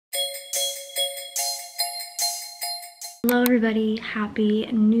Hello everybody, happy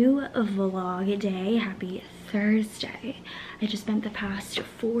new vlog day, happy Thursday. I just spent the past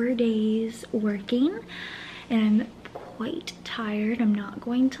 4 days working and I'm quite tired, I'm not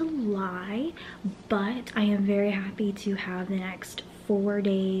going to lie, but I am very happy to have the next 4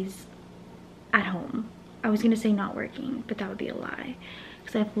 days at home. I was gonna say not working, but that would be a lie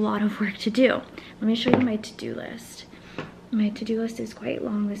because I have a lot of work to do. Let me show you my to-do list. My to-do list is quite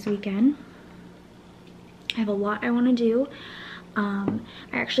long this weekend. I have a lot I want to do. I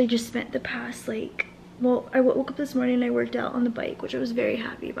actually just spent the past I woke up this morning and I worked out on the bike, which I was very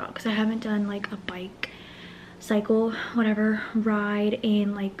happy about because I haven't done like a bike cycle, whatever, ride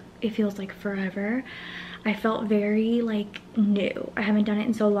in it feels like forever. I felt very new. I haven't done it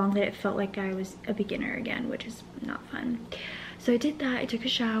in so long that it felt like I was a beginner again, which is not fun. So I did that. I took a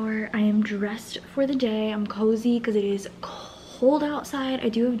shower. I am dressed for the day. I'm cozy because it is cold outside. I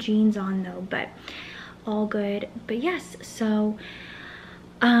do have jeans on though, but all good. But yes, so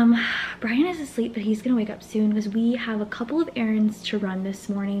Brian is asleep, but he's gonna wake up soon because we have a couple of errands to run this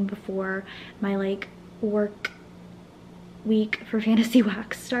morning before my work week for Fantasy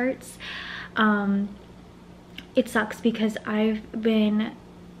Wax starts. It sucks because I've been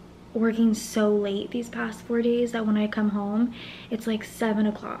working so late these past 4 days that when I come home it's like 7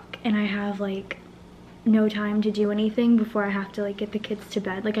 o'clock and I have no time to do anything before I have to get the kids to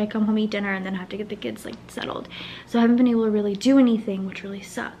bed. I come home, eat dinner, and then have to get the kids settled. So I haven't been able to really do anything, which really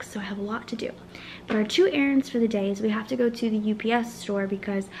sucks. So I have a lot to do. But our 2 errands for the day is we have to go to the UPS store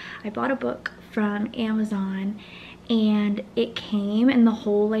because I bought a book from Amazon and it came and the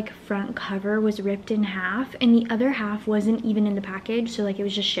whole front cover was ripped in half and the other half wasn't even in the package, so it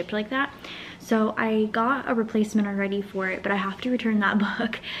was just shipped like that. So I got a replacement already for it, but I have to return that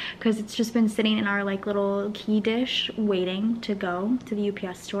book because it's just been sitting in our little key dish waiting to go to the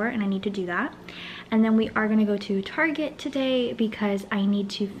UPS store, and I need to do that. And then we are gonna go to Target today because I need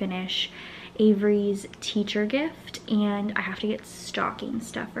to finish Avery's teacher gift and I have to get stocking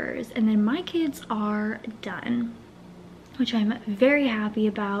stuffers, and then my kids are done, which I'm very happy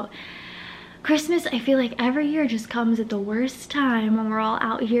about. Christmas, I feel like every year just comes at the worst time when we're all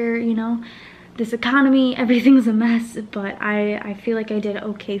out here, you know, this economy, everything's a mess, but I feel like I did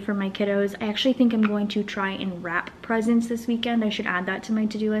okay for my kiddos. I actually think I'm going to try and wrap presents this weekend. I should add that to my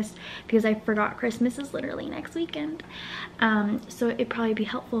to-do list because I forgot Christmas is literally next weekend. So it'd probably be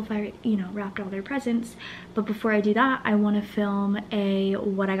helpful if I, wrapped all their presents. But before I do that, I want to film a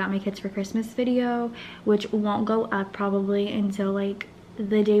what I got my kids for Christmas video, which won't go up probably until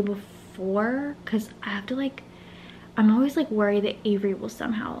the day before because I have to I'm always worried that Avery will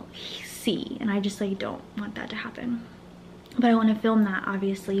somehow see, and I just don't want that to happen. But I want to film that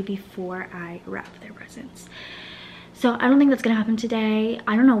obviously before I wrap their presents. So I don't think that's gonna happen today.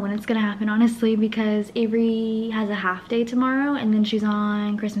 I don't know when it's gonna happen honestly because Avery has a half day tomorrow and then she's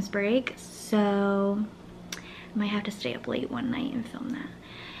on Christmas break, so I might have to stay up late one night and film that.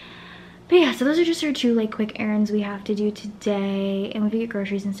 But yeah, so those are just our 2 quick errands we have to do today, and we can get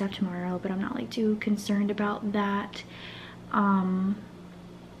groceries and stuff tomorrow, but I'm not too concerned about that. And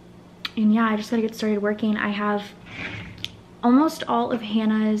yeah, I just gotta get started working. I have almost all of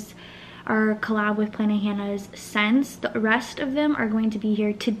Hannah's, our collab with Planning Hannah's scents. The rest of them are going to be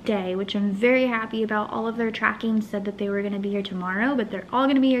here today, which I'm very happy about. All of their tracking said that they were gonna be here tomorrow, but they're all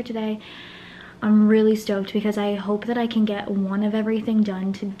gonna be here today. I'm really stoked because I hope that I can get one of everything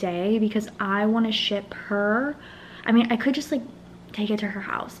done today because I want to ship her. I mean, I could just take it to her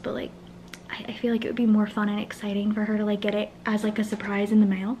house, but I feel like it would be more fun and exciting for her to get it as a surprise in the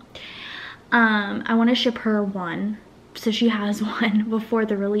mail. I want to ship her one so she has one before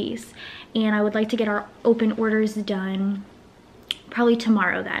the release, and I would like to get our open orders done probably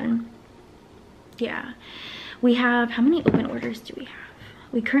tomorrow then. Yeah, we have, how many open orders do we have?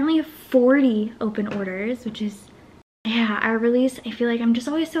 We currently have 40 open orders, which is, yeah, our release, I feel like I'm just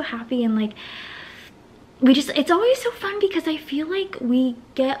always so happy, and it's always so fun because I feel like we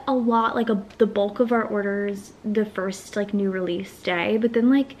get a lot, the bulk of our orders the first new release day, but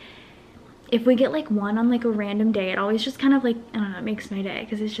then if we get one on a random day, it always just kind of I don't know, it makes my day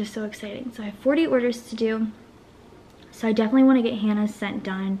because it's just so exciting. So I have 40 orders to do, so I definitely want to get Hannah's scent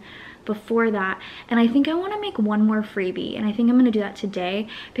done before that, and I think I want to make one more freebie, and I think I'm going to do that today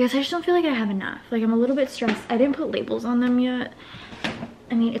because I just don't feel like I have enough. I'm a little bit stressed. I didn't put labels on them yet.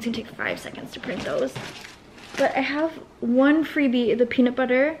 I mean, it's gonna take 5 seconds to print those, but I have one freebie, the peanut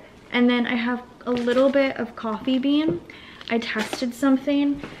butter, and then I have a little bit of coffee bean. I tested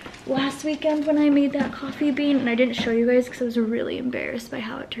something last weekend when I made that coffee bean, and I didn't show you guys because I was really embarrassed by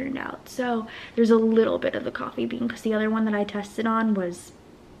how it turned out. So there's a little bit of the coffee bean because the other one that I tested on was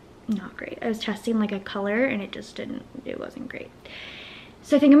not great. I was testing like a color and it wasn't great.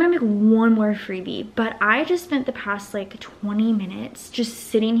 So I think I'm gonna make one more freebie, but I just spent the past like 20 minutes just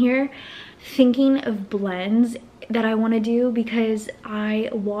sitting here thinking of blends that I want to do, because I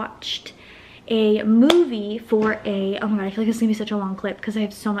watched a movie for a, oh my god, I feel like it's gonna be such a long clip because I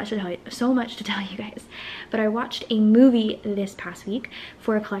have so much to tell you guys. But I watched a movie this past week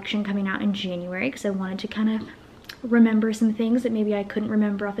for a collection coming out in January because I wanted to kind of remember some things that maybe I couldn't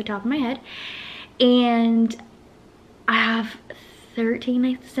remember off the top of my head. And I have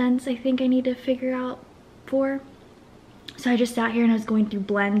 13 scents I think I need to figure out for. So I just sat here and I was going through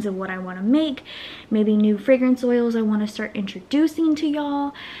blends of what I want to make, maybe new fragrance oils I want to start introducing to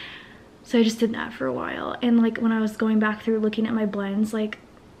y'all. So I just did that for a while. And like when I was going back through looking at my blends, like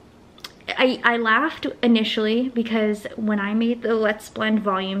I laughed initially because when I made the Let's Blend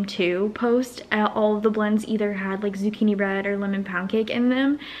Volume 2 post, all of the blends either had like zucchini bread or lemon pound cake in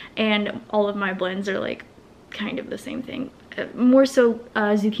them, and all of my blends are like kind of the same thing. More so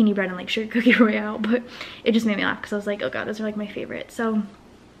zucchini bread and like sugar cookie royale, but it just made me laugh because I was like, oh god, those are like my favorite. So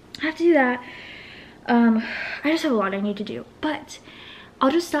I have to do that. I just have a lot I need to do, but I'll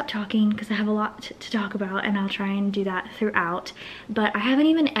just stop talking because I have a lot to talk about, and I'll try and do that throughout. But I haven't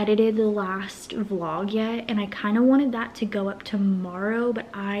even edited the last vlog yet, and I kind of wanted that to go up tomorrow, but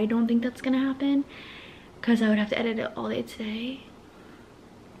I don't think that's gonna happen because I would have to edit it all day today.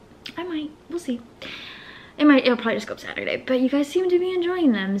 I might, we'll see. It'll probably just go up Saturday, but you guys seem to be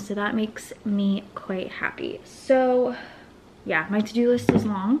enjoying them, so that makes me quite happy. So yeah, my to-do list is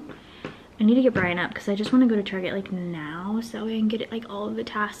long. I need to get Brian up because I just want to go to Target like now so I can get it like all of the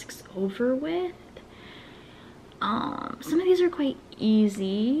tasks over with. Some of these are quite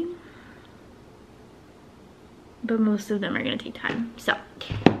easy, but most of them are gonna take time. So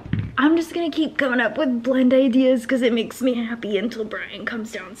I'm just gonna keep coming up with blend ideas because it makes me happy until Brian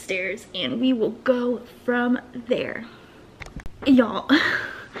comes downstairs, and we will go from there. Y'all.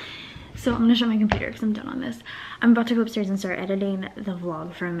 So I'm gonna shut my computer because I'm done on this. I'm about to go upstairs and start editing the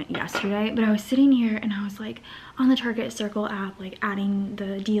vlog from yesterday, but I was sitting here and I was like on the Target Circle app, like adding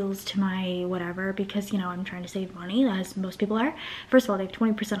the deals to my whatever, because you know I'm trying to save money, as most people are. First of all, they have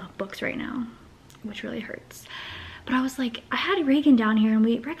 20% off books right now, which really hurts. But I was like, I had Reagan down here and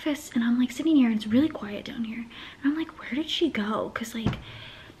we ate breakfast, and I'm like sitting here and it's really quiet down here. And I'm like, where did she go? Cause like,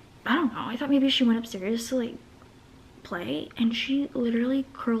 I don't know, I thought maybe she went upstairs to like play, and she literally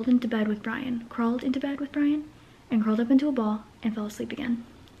crawled into bed with Brian, and curled up into a ball and fell asleep again.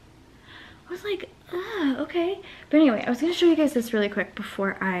 I was like, okay. But anyway, I was gonna show you guys this really quick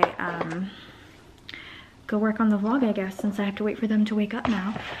before I go work on the vlog, I guess, since I have to wait for them to wake up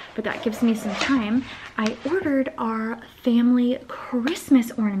now, but that gives me some time. I ordered our family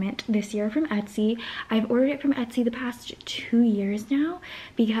Christmas ornament this year from Etsy. I've ordered it from Etsy the past 2 years now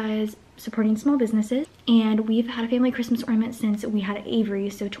because supporting small businesses, and we've had a family Christmas ornament since we had Avery,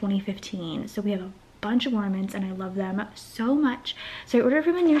 so 2015. So we have a bunch of ornaments and I love them so much. So I ordered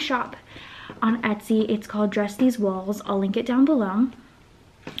from a new shop on Etsy. It's called Dress These Walls. I'll link it down below.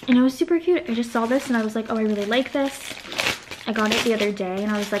 And it was super cute. I just saw this and I was like, oh, I really like this. I got it the other day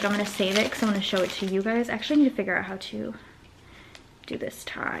and I was like, I'm gonna save it because I'm gonna show it to you guys. Actually, I need to figure out how to do this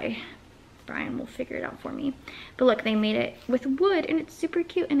tie. Brian will figure it out for me. But look, they made it with wood and it's super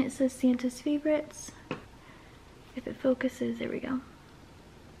cute, and it says Santa's favorites. If it focuses, there we go.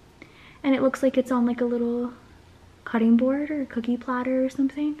 And it looks like it's on like a little cutting board or cookie platter or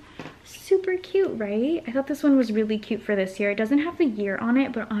something. Super cute, right? I thought this one was really cute for this year. It doesn't have the year on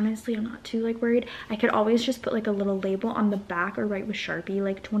it, but honestly, I'm not too like worried. I could always just put like a little label on the back or write with Sharpie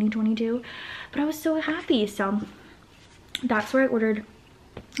like 2022. But I was so happy. So that's where I ordered.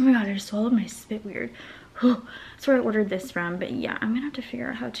 Oh my god, I just swallowed my spit weird. That's where I ordered this from. But yeah, I'm gonna have to figure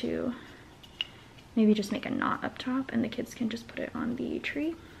out how to maybe just make a knot up top and the kids can just put it on the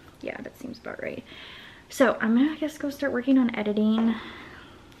tree. Yeah, that seems about right. So I'm gonna, I guess, go start working on editing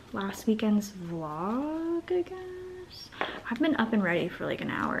last weekend's vlog, I guess. I've been up and ready for like an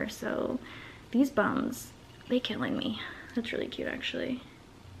hour, so these bums, they killing me. That's really cute, actually.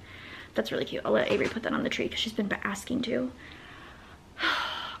 That's really cute. I'll let Avery put that on the tree because she's been asking to.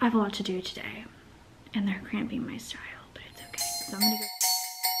 I have a lot to do today and they're cramping my style, but it's okay. So I'm gonna go.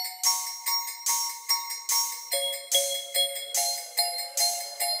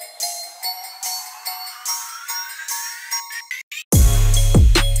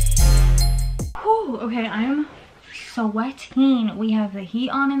 Okay, I'm sweating. We have the heat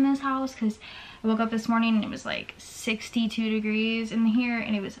on in this house because I woke up this morning and it was like 62 degrees in here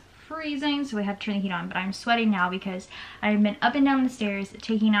and it was freezing, so we had to turn the heat on. But I'm sweating now because I've been up and down the stairs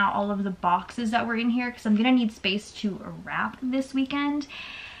taking out all of the boxes that were in here because I'm gonna need space to wrap this weekend.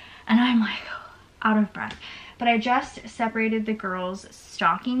 and I'm like out of breath. But I just separated the girls'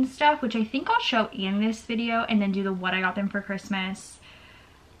 stocking stuff, which I think I'll show in this video, and then do the what I got them for Christmas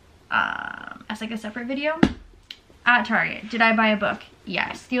as like a separate video. At Target. Did I buy a book?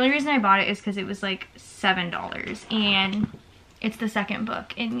 Yes. The only reason I bought it is because it was like $7, and it's the second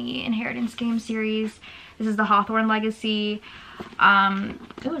book in the Inheritance Game series. This is the Hawthorne Legacy. Oh,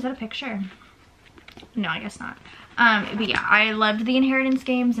 is that a picture? No, I guess not. But yeah, I loved the Inheritance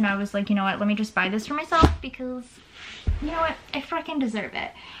games, and I was like, you know what, let me just buy this for myself because, you know what, I freaking deserve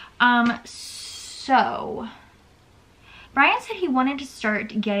it. So Brian said he wanted to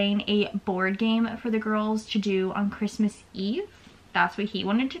start getting a board game for the girls to do on Christmas Eve. That's what he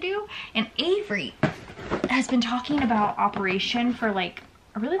wanted to do. And Avery has been talking about Operation for like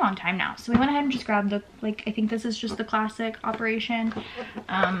a really long time now. So we went ahead and just grabbed the, like, I think this is just the classic Operation.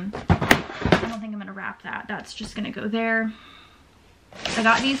 I don't think I'm gonna wrap that. That's just gonna go there. I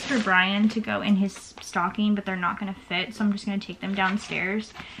got these for Brian to go in his stocking, but they're not gonna fit, so I'm just gonna take them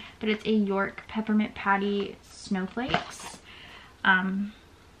downstairs. But it's a York Peppermint Patty Snowflakes.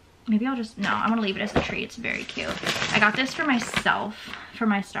 Maybe I'll just, no, I'm gonna leave it as a tree. It's very cute. I got this for myself for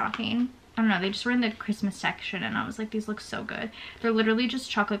my stocking. I don't know, they just were in the Christmas section, and I was like, these look so good. They're literally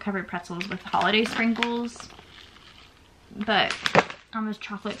just chocolate covered pretzels with holiday sprinkles, but on this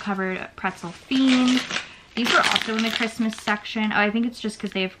chocolate covered pretzel theme. These were also in the Christmas section. Oh, I think it's just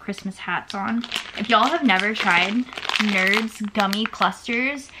because they have Christmas hats on. If y'all have never tried Nerds Gummy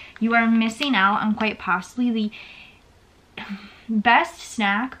Clusters, you are missing out on quite possibly the best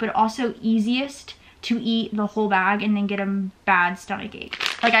snack, but also easiest to eat the whole bag and then get a bad stomach ache.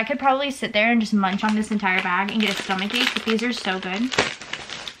 Like, I could probably sit there and just munch on this entire bag and get a stomach ache, but these are so good.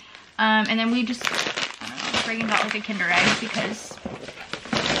 And then we just, I don't know, Reagan got like a Kinder Egg because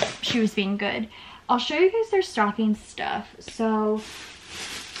she was being good. I'll show you guys their stocking stuff. So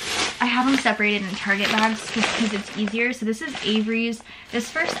I have them separated in Target bags just because it's easier. So this is Avery's. This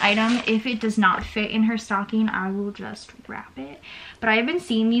first item, if it does not fit in her stocking, I will just wrap it. But I've been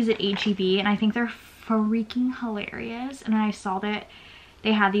seeing these at H-E-B, and I think they're freaking hilarious. And I saw that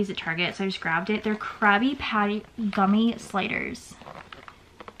they had these at Target, so I just grabbed it. They're Krabby Patty Gummy Sliders.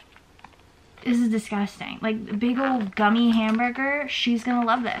 This is disgusting. Like, the big old gummy hamburger. She's gonna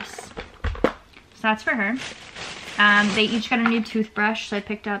love this. So that's for her. They each got a new toothbrush, so I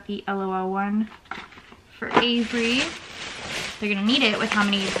picked out the LOL one for Avery. They're gonna need it with how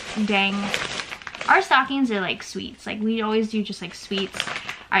many dang... Our stockings are like sweets. Like, we always do just like sweets.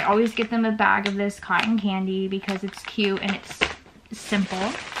 I always get them a bag of this cotton candy because it's cute and it's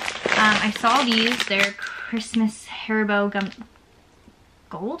simple. I saw these. They're Christmas Haribo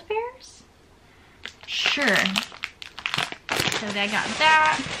Gold Bears? Sure. So I got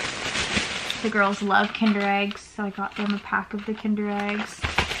that. The girls love Kinder Eggs, so I got them a pack of the Kinder Eggs.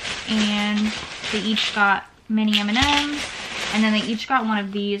 And they each got mini M&Ms. And then they each got one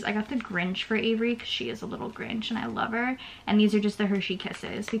of these. I got the Grinch for Avery because she is a little Grinch and I love her. And these are just the Hershey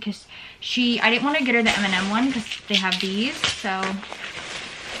Kisses because I didn't want to get her the M&M one because they have these. So,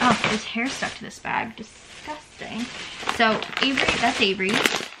 oh, there's hair stuck to this bag. Disgusting. So Avery, that's Avery.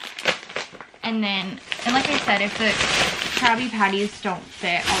 And then, and like I said, if the Krabby Patties don't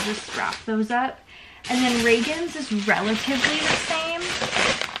fit, I'll just wrap those up. And then Reagan's is relatively the same.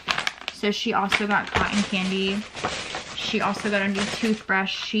 So she also got cotton candy. She also got a new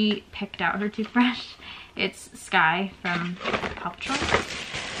toothbrush. She picked out her toothbrush. It's Sky from Paw Patrol.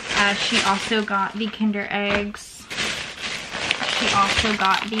 She also got the Kinder Eggs. She also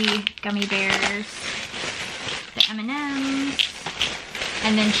got the gummy bears, the M&Ms.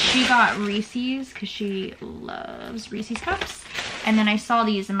 And then she got Reese's because she loves Reese's Cups. And then I saw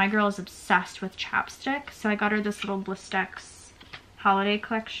these and my girl is obsessed with chapstick. So I got her this little Blistex holiday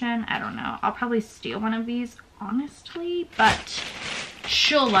collection. I don't know. I'll probably steal one of these, honestly. But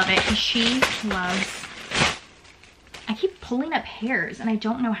she'll love it because she loves... I keep pulling up hairs and I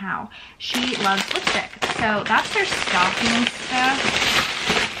don't know how. She loves lipstick. So that's their stocking stuff.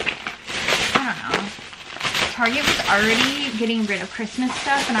 I don't know. Target was already getting rid of Christmas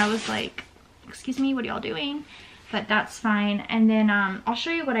stuff and I was like, excuse me, what are y'all doing? But that's fine. And then I'll show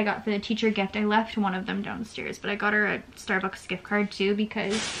you what I got for the teacher gift. I left one of them downstairs, but I got her a Starbucks gift card too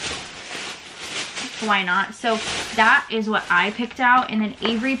because why not? So that is what I picked out, and then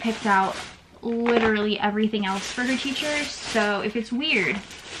Avery picked out literally everything else for her teacher. So if it's weird,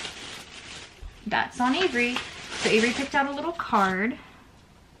 that's on Avery. So Avery picked out a little card.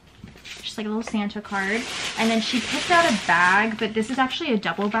 Just like a little Santa card, and then she picked out a bag, but this is actually a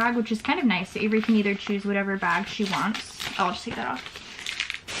double bag, which is kind of nice. So Avery can either choose whatever bag she wants. Oh, I'll just take that off.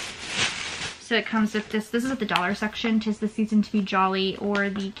 So it comes with this is at the dollar section, 'tis the season to be jolly, or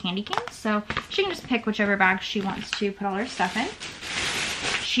the candy canes. So she can just pick whichever bag she wants to put all her stuff in.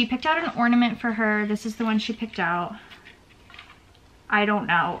 She picked out an ornament for her. This is the one she picked out. I don't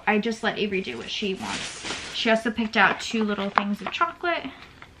know. I just let Avery do what she wants. She also picked out 2 little things of chocolate.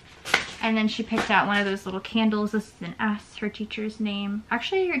 And then she picked out one of those little candles. This is an S, her teacher's name.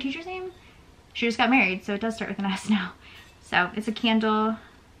 Actually, her teacher's name? She just got married, so it does start with an S now. So it's a candle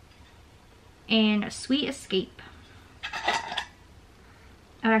in Sweet Escape. Oh,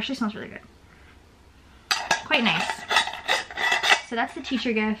 it actually smells really good. Quite nice. So that's the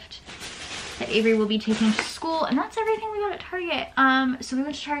teacher gift that Avery will be taking to school, and that's everything we got at Target. So we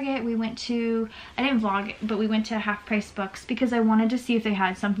went to Target, we went to, I didn't vlog, but we went to Half Price Books because I wanted to see if they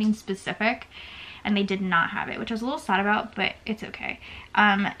had something specific, and they did not have it, which I was a little sad about, but it's okay.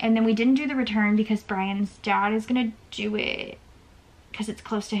 And then we didn't do the return because Brian's dad is gonna do it because it's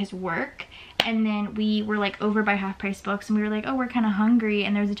close to his work. And then we were like over by Half Price Books, and we were like, oh, we're kind of hungry,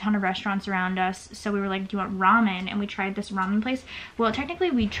 and there's a ton of restaurants around us. So we were like, do you want ramen? And we tried this ramen place. Well,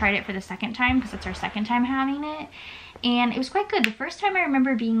 technically we tried it for the second time because it's our second time having it, and it was quite good. The first time I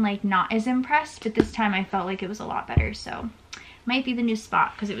remember being like not as impressed, but this time I felt like it was a lot better. So might be the new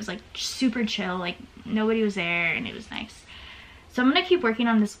spot because it was like super chill, like nobody was there, and it was nice. So I'm gonna keep working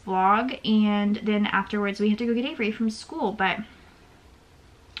on this vlog, and then afterwards we have to go get Avery from school. But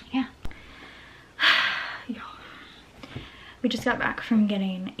yeah. We just got back from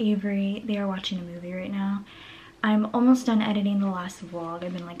getting Avery. They are watching a movie right now. I'm almost done editing the last vlog.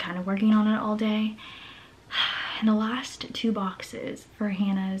 I've been like kind of working on it all day. And the last 2 boxes for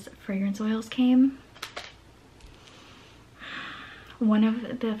Hannah's fragrance oils came. One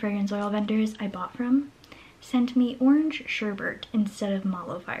of the fragrance oil vendors I bought from sent me orange sherbet instead of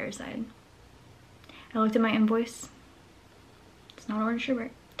mallow fireside. I looked at my invoice. It's not orange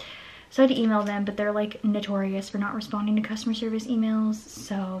sherbet. So I had to email them, but they're like notorious for not responding to customer service emails.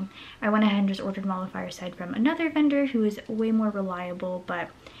 So I went ahead and just ordered mallow fireside from another vendor who is way more reliable, but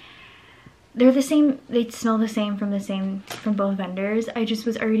they're the same. They smell the same from both vendors. I just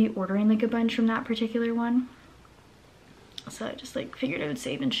was already ordering like a bunch from that particular one. So I just like figured I would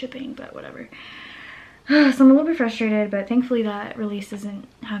save in shipping, but whatever. So I'm a little bit frustrated, but thankfully that release isn't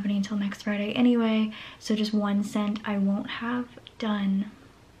happening until next Friday anyway. So just 1 scent I won't have done.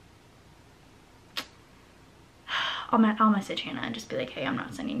 I'll message Hannah and just be like, hey, I'm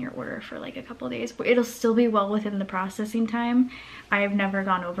not sending your order for like a couple of days. It'll still be well within the processing time. I have never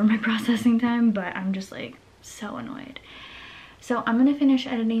gone over my processing time, but I'm just like so annoyed. So I'm gonna finish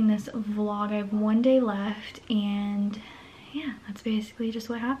editing this vlog. I have 1 day left, and yeah, that's basically just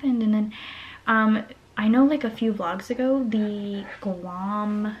what happened. And then I know like a few vlogs ago, the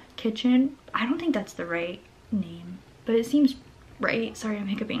Guam Kitchen, I don't think that's the right name, but it seems right. Sorry, I'm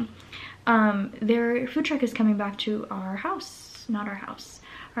hiccuping. Their food truck is coming back to our house, not our house,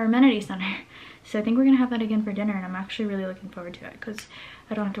 our amenity center. So I think we're gonna have that again for dinner, and I'm actually really looking forward to it because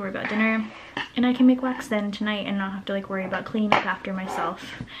I don't have to worry about dinner, and I can make wax then tonight and not have to like worry about cleaning up after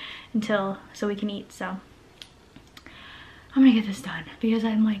myself so we can eat. So I'm gonna get this done because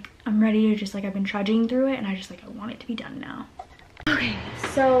I'm ready to just like, I've been trudging through it, and I want it to be done now. Okay,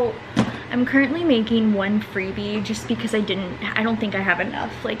 so I'm currently making 1 freebie just because I don't think I have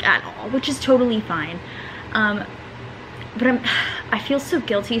enough like at all, which is totally fine. But I feel so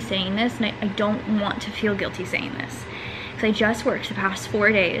guilty saying this, and I don't want to feel guilty saying this because I just worked the past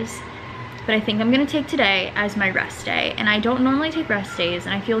 4 days, but I think I'm gonna take today as my rest day, and I don't normally take rest days,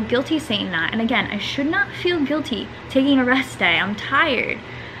 and I feel guilty saying that. And again, I should not feel guilty taking a rest day. I'm tired,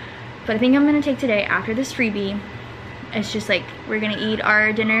 but I think I'm gonna take today after this freebie. It's just like, we're gonna eat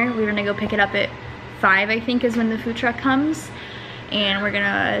our dinner. We're gonna go pick it up at 5, I think is when the food truck comes. And we're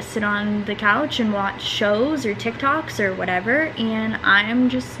gonna sit on the couch and watch shows or TikToks or whatever. And I'm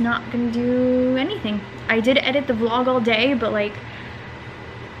just not gonna do anything. I did edit the vlog all day, but like,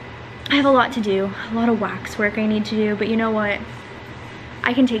 I have a lot to do. A lot of wax work I need to do, but you know what?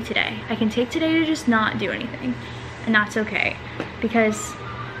 I can take today. I can take today to just not do anything. And that's okay, because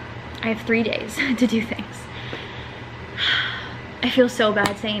I have 3 days to do things. I feel so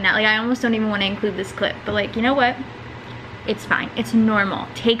bad saying that. Like, I almost don't even want to include this clip, but like, you know what? It's fine. It's normal.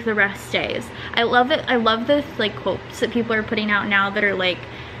 Take the rest days. I love it. I love the like quotes that people are putting out now that are like,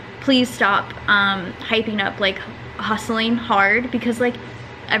 please stop hyping up like hustling hard, because like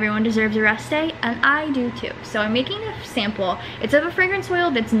everyone deserves a rest day, and I do too. So I'm making a sample. It's of a fragrance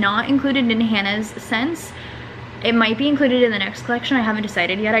oil that's not included in Hannah's scents. It might be included in the next collection. I haven't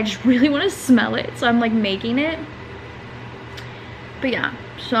decided yet. I just really want to smell it, so I'm like making it. But yeah,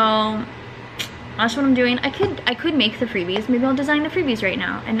 so that's what I'm doing. I could make the freebies. Maybe I'll design the freebies right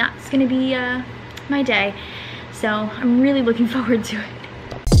now, and that's gonna be my day. So I'm really looking forward to it.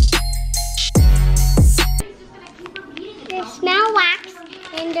 They smell wax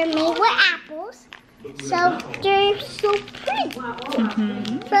and they're made with apples. So they're so pretty. So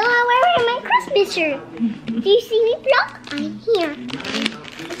I'm wearing my Christmas shirt. Do you see me vlog? I'm here.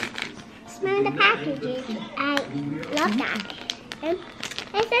 Smell the packages. I love that. And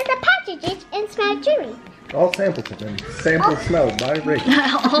it says the packages and smell chewy. All samples have been smelled by Reagan.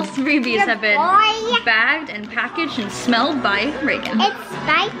 All freebies have been bagged and packaged and smelled by Reagan. It's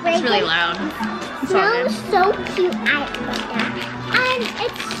by Reagan. It's really loud. It smells so cute. I love that. And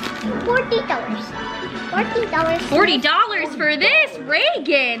it's $40. $40 for this,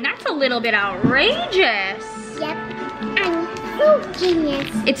 Reagan. That's a little bit outrageous. Yep. I'm so genius.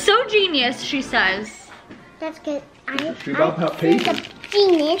 It's so genius, she says. That's good. She's all about patience.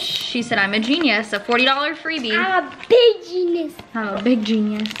 Genius. She said I'm a genius. A $40 freebie. I'm a big genius. I'm a big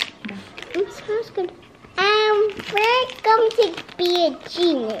genius. It smells good. We're going to be a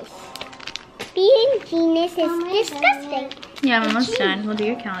genius. Being a genius is disgusting. Yeah, I'm almost done. We'll do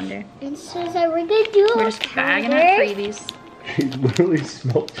your calendar. And so we're gonna do. We're just bagging up freebies. She literally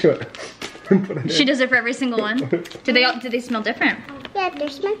smelled it. She does it for every single one. Do they smell different? Yeah, they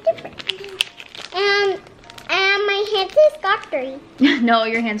smell different. And my hands is got dirty. No,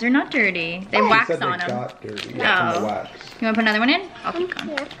 your hands are not dirty. They wax on them. Got dirty. Oh. Wax. You want to put another one in? I'll keep going.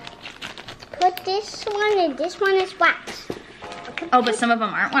 Yeah. Put this one and this one is wax. Oh, but some of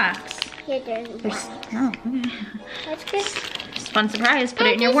them aren't wax. Here, there's wax. Oh, okay. That's good. Just fun surprise. Put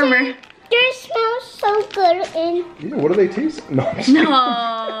it in your warmer. They smell so good and Yeah, what do they taste? No.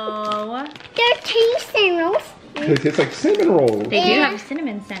 No. they're tasting rolls. They taste like cinnamon rolls. They do have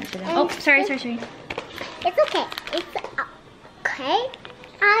cinnamon scent to them. Oh, sorry. It's okay. It's okay.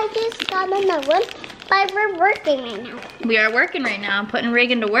 I just got another one, but we're working right now. We are working right now. Putting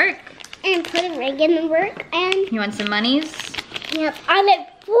Reagan to work. And putting Reagan to work and You want some monies? yep, I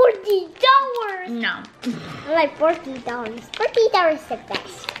like $40. No. I like $40. $40 is the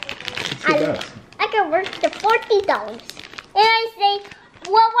best. It's the best. I can work for $40. And I say,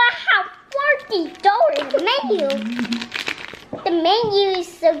 well, I have $40 menu. The menu is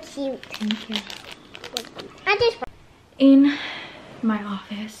so cute. Thank you. I just In my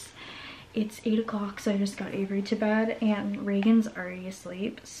office, it's 8 o'clock, so I just got Avery to bed, and Reagan's already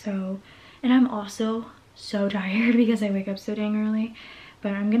asleep. So, and I'm also so tired because I wake up so dang early.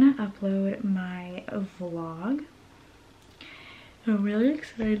 But I'm gonna upload my vlog. I'm really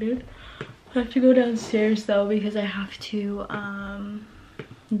excited. I have to go downstairs though because I have to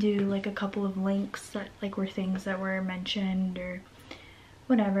do like a couple of links that like were things that were mentioned or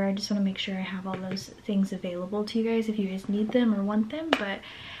whatever. I just want to make sure I have all those things available to you guys if you guys need them or want them. But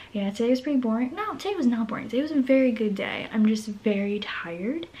yeah, today was pretty boring. No, today was not boring. Today was a very good day. I'm just very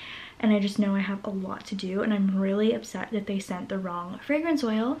tired and I just know I have a lot to do, and I'm really upset that they sent the wrong fragrance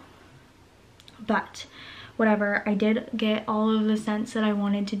oil. But whatever, I did get all of the scents that I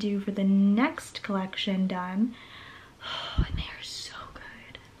wanted to do for the next collection done. Oh, and they are so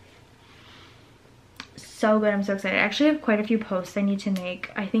good. So good. I'm so excited. I actually have quite a few posts I need to make.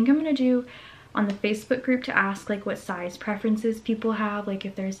 I think I'm gonna do on the Facebook group to ask like what size preferences people have, like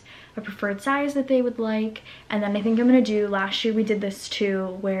if there's a preferred size that they would like. And then I think I'm gonna do, last year we did this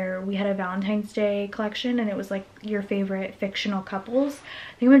too where we had a Valentine's Day collection and it was like your favorite fictional couples.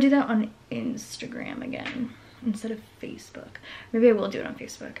 I think I'm gonna do that on Instagram again instead of Facebook. Maybe I will do it on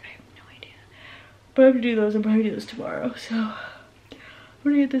Facebook. I have no idea. But I have to do those. I'll probably do this tomorrow. So I'm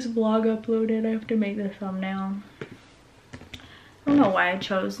gonna get this vlog uploaded. I have to make the thumbnail. I don't know why I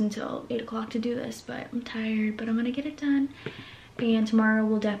chose until 8 o'clock to do this, but I'm tired, but I'm gonna get it done. And tomorrow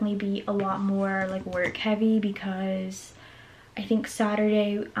will definitely be a lot more like work heavy because I think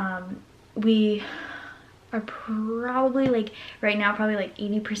Saturday we are probably like right now probably like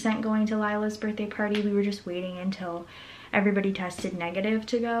 80% going to Lila's birthday party. We were just waiting until everybody tested negative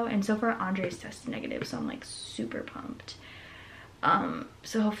to go, and so far Andre's tested negative, so I'm like super pumped.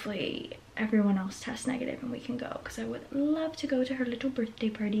 So hopefully everyone else tests negative and we can go, because I would love to go to her little birthday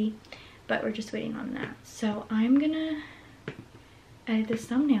party, but we're just waiting on that. So I'm gonna edit this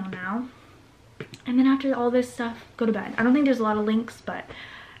thumbnail now, and then after all this stuff, go to bed. I don't think there's a lot of links, but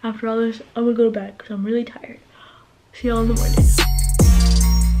after all this, I'm gonna go to bed because I'm really tired. See y'all in the morning.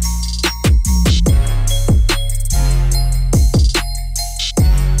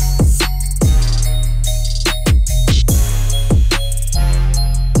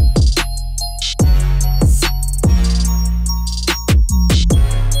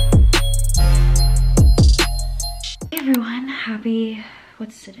 Hey everyone, happy,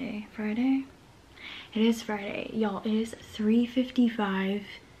 what's today? Friday? It is Friday. Y'all, it is 3:55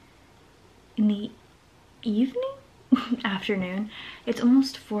 in the evening? Afternoon. It's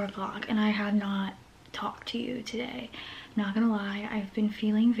almost 4 o'clock and I have not talked to you today. Not gonna lie, I've been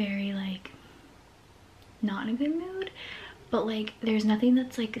feeling very like not in a good mood, but like there's nothing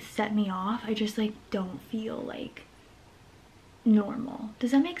that's like set me off. I just like don't feel like normal.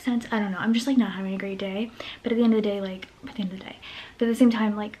 Does that make sense? I don't know. I'm just like not having a great day, but at the end of the day, like but at the same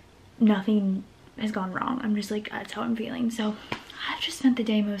time, like nothing has gone wrong. I'm just like, that's how I'm feeling. So I've just spent the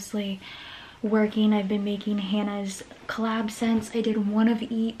day mostly working. I've been making Hannah's collab scents. I did one of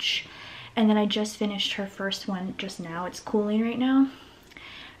each, and then I just finished her first one just now. It's cooling right now.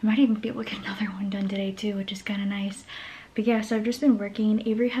 I might even be able to get another one done today too, which is kind of nice. But yeah, so I've just been working.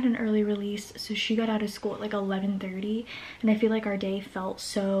 Avery had an early release, so she got out of school at like 11:30, and I feel like our day felt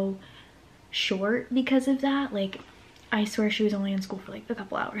so short because of that. Like, I swear she was only in school for like a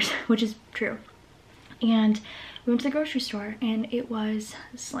couple hours, which is true. And we went to the grocery store and it was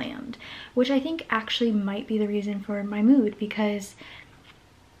slammed, which I think actually might be the reason for my mood, because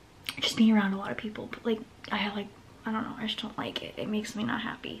just being around a lot of people, but like I have like, I don't know, I just don't like it. It makes me not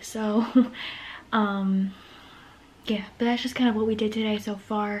happy. So yeah, but that's just kind of what we did today so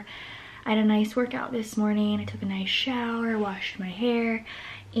far. I had a nice workout this morning. I took a nice shower, washed my hair,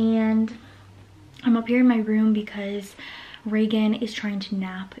 and I'm up here in my room because Reagan is trying to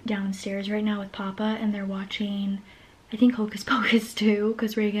nap downstairs right now with Papa, and they're watching, I think, Hocus Pocus too,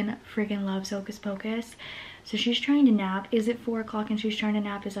 because Reagan freaking loves Hocus Pocus. So she's trying to nap. Is it 4 o'clock and she's trying to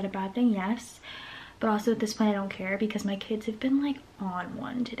nap? Is that a bad thing? Yes. But also at this point I don't care, because my kids have been like on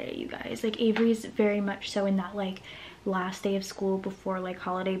one today, you guys. Like Avery's very much so in that like last day of school before like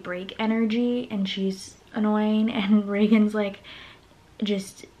holiday break energy, and she's annoying, and Reagan's like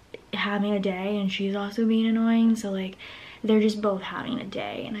just having a day and she's also being annoying. So like they're just both having a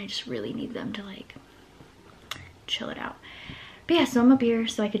day, and I just really need them to like chill it out. But yeah, so I'm up here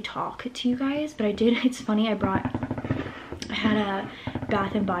so I could talk to you guys. But I did, it's funny, I had a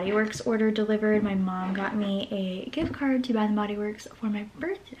Bath and Body Works order delivered. My mom got me a gift card to Bath and Body Works for my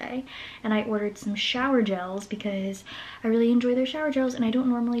birthday, and I ordered some shower gels because I really enjoy their shower gels and I don't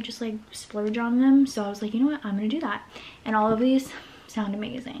normally just like splurge on them. So I was like, you know what, I'm gonna do that. And all of these sound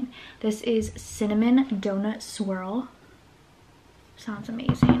amazing. This is Cinnamon Donut Swirl. Sounds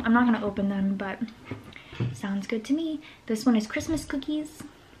amazing. I'm not gonna open them, but sounds good to me. This one is Christmas Cookies.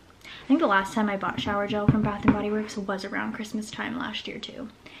 I think the last time I bought shower gel from Bath and Body Works was around Christmas time last year too.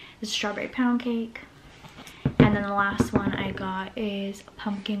 This is Strawberry Pound Cake. And then the last one I got is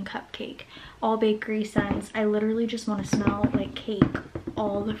Pumpkin Cupcake. All bakery scents. I literally just want to smell like cake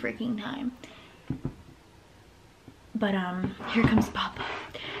all the freaking time. But here comes Papa.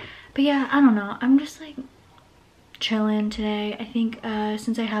 But yeah, I don't know. I'm just like chilling today. I think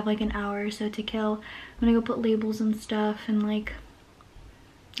since I have like an hour or so to kill, I'm gonna go put labels and stuff and like,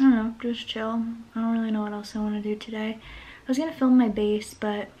 I don't know, just chill. I don't really know what else I want to do today. I was gonna film my base,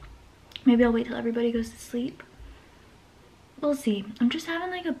 but maybe I'll wait till everybody goes to sleep. We'll see. I'm just having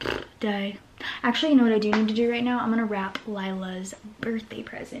like a day. Actually, you know what I do need to do right now? I'm gonna wrap Lila's birthday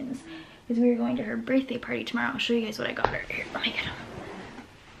presents, because we are going to her birthday party tomorrow. I'll show you guys what I got her. Here, let me get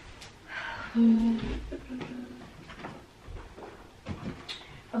them.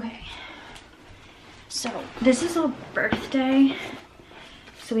 Okay. So this is a birthday.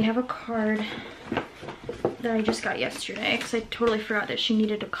 So we have a card that I just got yesterday, because I totally forgot that she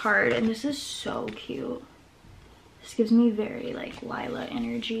needed a card, and this is so cute. This gives me very like Lila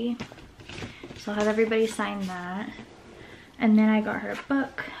energy. So I'll have everybody sign that. And then I got her a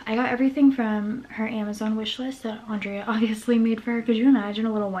book. I got everything from her Amazon wish list that Andrea obviously made for her. Could you imagine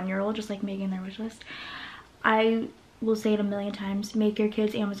a little 1-year-old just like making their wish list? I will say it a million times, make your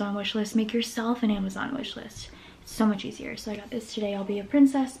kids Amazon wish list, make yourself an Amazon wish list. It's so much easier. So I got this today. I'll Be a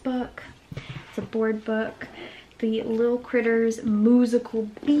Princess book. It's a board book. The Little Critters musical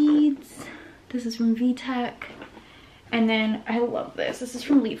beads. This is from VTech. And then I love this. This is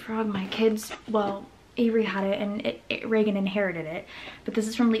from Leapfrog. My kids, well, Avery had it and Reagan inherited it. But this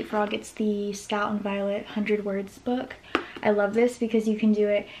is from Leapfrog. It's the Scout and Violet 100 Words book. I love this because you can do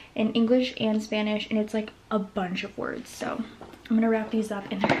it in English and Spanish, and it's like a bunch of words. So I'm gonna wrap these up,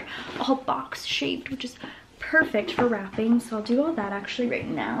 and they're all box shaped, which is perfect for wrapping. So I'll do all that actually right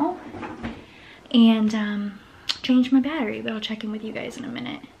now, and change my battery, but I'll check in with you guys in a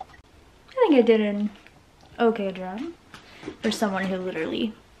minute. I think I did an okay job for someone who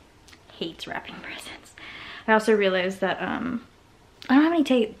literally hates wrapping presents. I also realized that I don't have any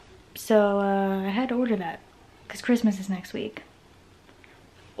tape, so I had to order that because Christmas is next week.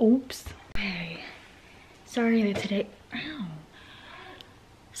 Oops. Okay. Sorry that today,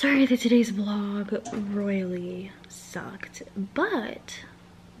 Sorry that today's vlog royally sucked, but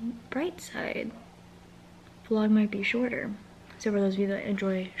bright side, vlog might be shorter. So for those of you that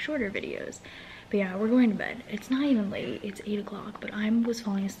enjoy shorter videos. But yeah, we're going to bed. It's not even late, it's 8 o'clock, but I was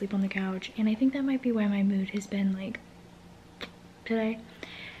falling asleep on the couch, and I think that might be why my mood has been like today.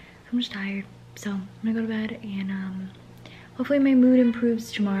 I'm just tired, so I'm gonna go to bed, and hopefully my mood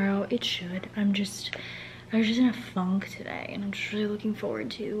improves tomorrow. It should. I was just in a funk today, and I'm just really looking forward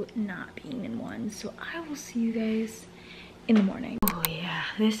to not being in one. So I will see you guys in the morning. Oh yeah,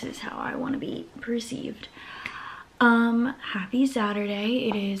 this is how I want to be perceived. Happy Saturday.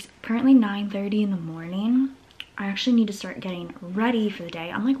 It is currently 9:30 in the morning. I actually need to start getting ready for the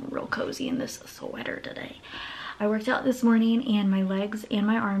day. I'm like real cozy in this sweater today. I worked out this morning, and my legs and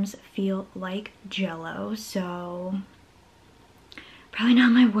my arms feel like jello, so probably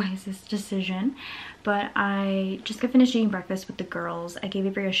not my wisest decision. But I just got finished eating breakfast with the girls. I gave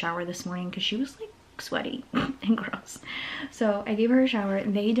Avery a shower this morning because she was like sweaty and gross. So I gave her a shower.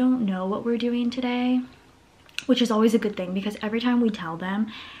 They don't know what we're doing today, which is always a good thing, because every time we tell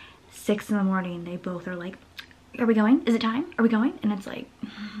them 6 in the morning, they both are like, are we going? Is it time? Are we going? And it's like,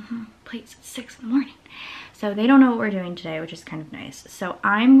 please, it's 6 in the morning. So they don't know what we're doing today, which is kind of nice. So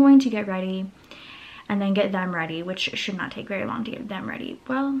I'm going to get ready and then get them ready, which should not take very long to get them ready.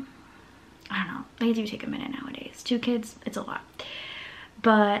 Well, I don't know. They do take a minute nowadays. 2 kids, it's a lot.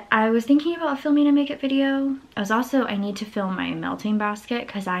 But I was thinking about filming a makeup video. I need to film my melting basket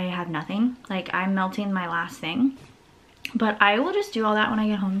because I have nothing. Like, I'm melting my last thing. But I will just do all that when I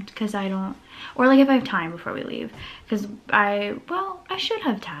get home, because I don't, or like if I have time before we leave, because I should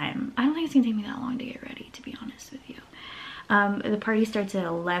have time. I don't think it's gonna take me that long to get ready, to be honest with you. The party starts at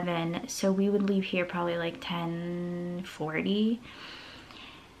 11, so we would leave here probably like 10:40,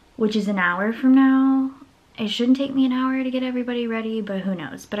 which is an hour from now. It shouldn't take me an hour to get everybody ready, but who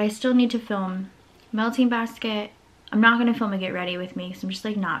knows. But I still need to film melting basket. I'm not gonna film a get ready with me because I'm just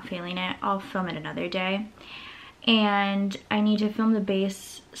like not feeling it. I'll film it another day. And I need to film the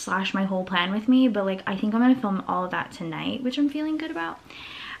base / my whole plan with me, but like I think I'm gonna film all of that tonight, which I'm feeling good about.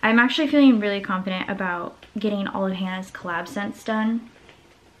 I'm actually feeling really confident about getting all of Hannah's collab scents done,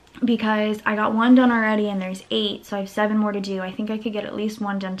 because I got 1 done already and there's 8, so I have 7 more to do. I think I could get at least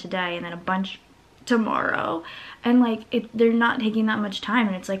 1 done today and then a bunch tomorrow, and like they're not taking that much time,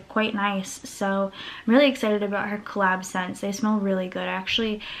 and it's like quite nice. So I'm really excited about her collab scents. They smell really good.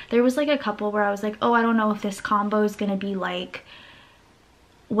 Actually, there was like a couple where I was like, oh, I don't know if this combo is gonna be like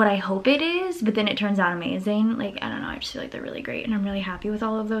what I hope it is, but then it turns out amazing. Like, I don't know, I just feel like they're really great, and I'm really happy with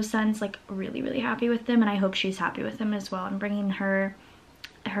all of those scents. Like, really happy with them, and I hope she's happy with them as well. I'm bringing her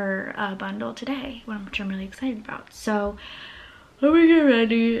bundle today, which I'm really excited about. So I'm gonna get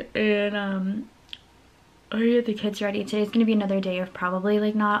ready, and I'm gonna get the kids ready. Today's gonna be another day of probably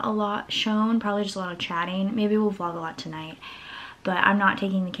like not a lot shown, probably just a lot of chatting. Maybe we'll vlog a lot tonight, but I'm not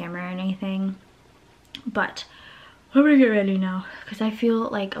taking the camera or anything. But I'm gonna get ready now because I feel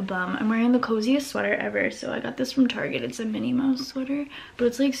like a bum. I'm wearing the coziest sweater ever. So I got this from Target. It's a Minnie Mouse sweater, but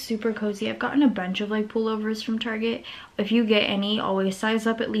it's like super cozy. I've gotten a bunch of like pullovers from Target. If you get any, always size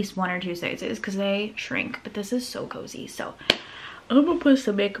up at least 1 or 2 sizes because they shrink, but this is so cozy. So I'm gonna put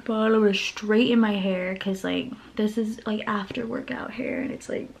some makeup on. I'm gonna straighten my hair because like this is like after workout hair, and it's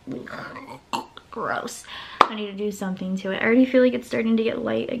like gross. I need to do something to it. I already feel like it's starting to get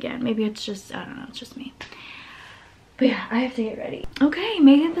light again. Maybe it's just, I don't know, it's just me. But yeah, I have to get ready. Okay,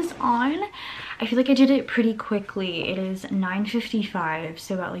 making this on. I feel like I did it pretty quickly. It is 9:55,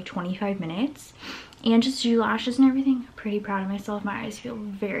 so about like 25 minutes. And just do lashes and everything. Pretty proud of myself. My eyes feel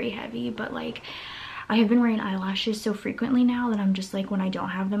very heavy, but like I have been wearing eyelashes so frequently now that I'm just like, when I don't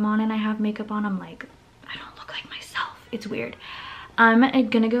have them on and I have makeup on, I'm like, I don't look like myself. It's weird. I'm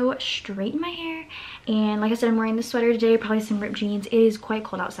gonna go straighten my hair, and like I said, I'm wearing this sweater today, probably some ripped jeans. It is quite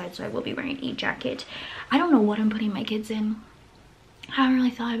cold outside, so I will be wearing a jacket. I don't know what I'm putting my kids in. I haven't really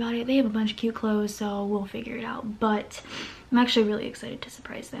thought about it. They have a bunch of cute clothes, so we'll figure it out. But I'm actually really excited to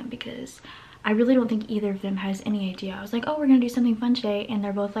surprise them because I really don't think either of them has any idea. I was like, oh, we're gonna do something fun today, and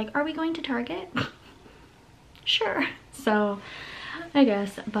they're both like, are we going to Target? Sure. So I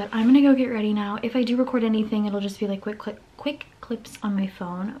guess, but I'm gonna go get ready now. If I do record anything, it'll just be like quick clips on my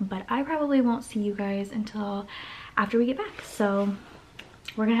phone, but I probably won't see you guys until after we get back. So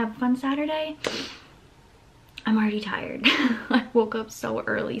we're gonna have a fun Saturday. I'm already tired. I woke up so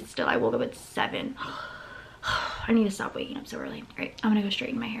early still. I woke up at 7. I need to stop waking up so early. All right, I'm gonna go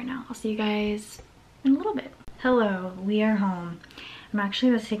straighten my hair now. I'll see you guys in a little bit. Hello, we are home. I'm actually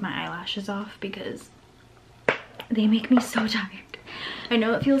about to take my eyelashes off because they make me so tired. I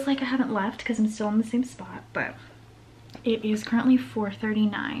know it feels like I haven't left because I'm still in the same spot, but It is currently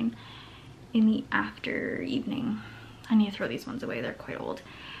 4:39 in the evening. I need to throw these ones away, they're quite old.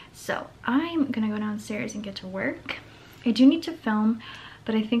 So I'm gonna go downstairs and get to work. I do need to film,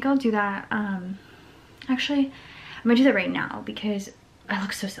 but I think I'll do that. Actually, I'm gonna do that right now because I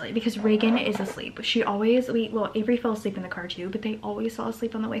look so silly because Reagan is asleep. She always, well, Avery fell asleep in the car too, but they always fall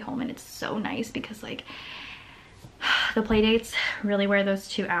asleep on the way home, and it's so nice because like the play dates really wear those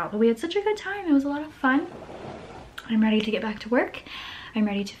two out. But we had such a good time. It was a lot of fun. I'm ready to get back to work. I'm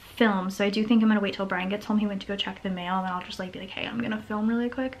ready to film. So I do think I'm gonna wait till Brian gets home. He went to go check the mail, and then I'll just like be like, hey, I'm gonna film really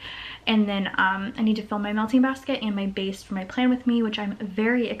quick. And then I need to film my melting basket and my base for my plan with me, which I'm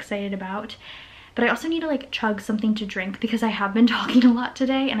very excited about. But I also need to like chug something to drink because I have been talking a lot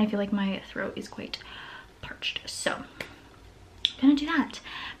today and I feel like my throat is quite parched. So I'm gonna do that.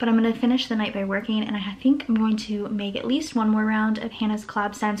 But I'm gonna finish the night by working, and I think I'm going to make at least one more round of Hannah's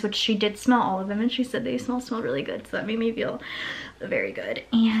collab scents, which she did smell all of them and she said they smell really good. So that made me feel very good.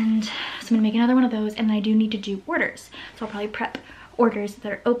 And so I'm gonna make another one of those, and I do need to do orders. So I'll probably prep orders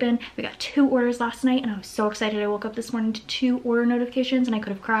that are open. We got 2 orders last night and I was so excited. I woke up this morning to 2 order notifications and I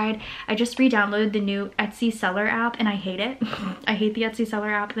could have cried. I just re-downloaded the new Etsy seller app and I hate it. I hate the Etsy seller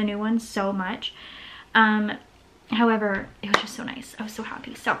app, the new one, so much. However, it was just so nice. I was so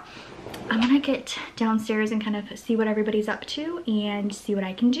happy. So I'm gonna get downstairs and kind of see what everybody's up to and see what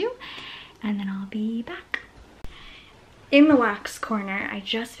I can do, and then I'll be back. In the wax corner, I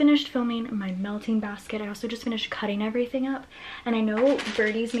just finished filming my melting basket. I also just finished cutting everything up. And I know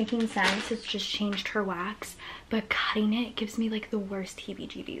Birdie's making sense. It's just changed her wax. But cutting it gives me like the worst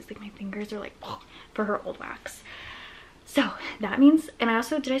heebie-jeebies. Like my fingers are like, oh, for her old wax. So that means, and I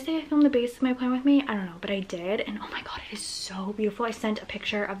also, did I say I filmed the base of my plan with me? I don't know, but I did. And oh my god, it is so beautiful. I sent a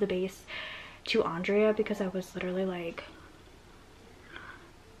picture of the base to Andrea because I was literally like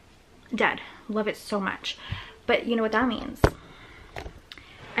dead. Love it so much. But you know what that means?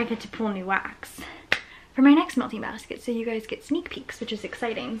 I get to pull new wax for my next melting basket, so you guys get sneak peeks, which is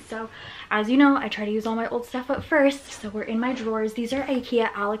exciting. So as you know, I try to use all my old stuff up first. So we're in my drawers. These are IKEA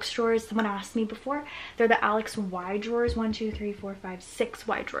Alex drawers. Someone asked me before. They're the Alex wide drawers. 1, 2, 3, 4, 5, 6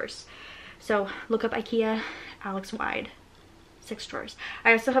 wide drawers. So look up IKEA Alex wide, 6 drawers.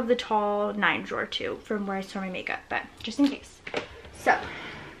 I also have the tall 9 drawer too from where I store my makeup, but just in case. So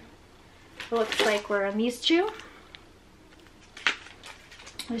it looks like we're on these 2.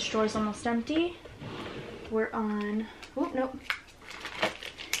 This drawer's almost empty. We're on, oh, nope.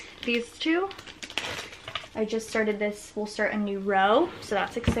 These 2. I just started this, we'll start a new row, so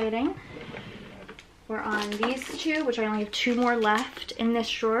that's exciting. We're on these 2, which I only have 2 more left in this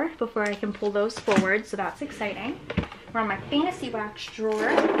drawer before I can pull those forward, so that's exciting. We're on my fantasy wax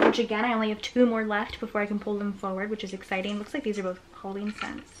drawer, which again, I only have 2 more left before I can pull them forward, which is exciting. Looks like these are both Halloween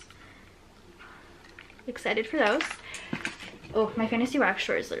scents. Excited for those. Oh, my fantasy wax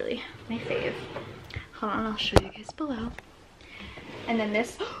drawer is literally my fave. Hold on, I'll show you guys below. And then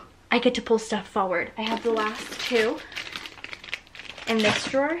this, I get to pull stuff forward. I have the last 2 in this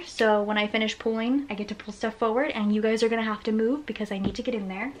drawer, so when I finish pulling, I get to pull stuff forward, and you guys are gonna have to move because I need to get in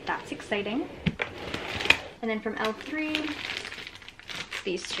there. That's exciting. And then from L3,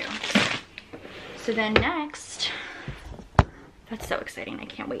 these 2. So then next, that's so exciting. I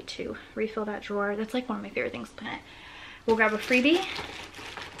can't wait to refill that drawer. That's like one of my favorite things on the planet. We'll grab a freebie.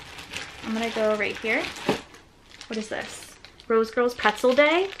 I'm gonna go right here. What is this? Rose Girls Pretzel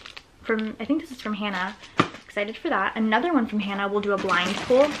Day from, I think this is from Hannah. Excited for that. Another one from Hannah. We'll do a blind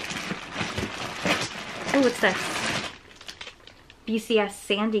pull. Oh, what's this? BCS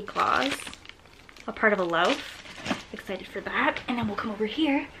Sandy Claus. A part of a loaf. Excited for that. And then we'll come over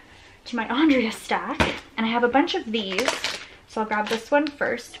here to my Andrea stack. And I have a bunch of these. So I'll grab this one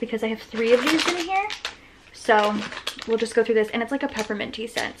first because I have 3 of these in here. So we'll just go through this, and it's like a pepperminty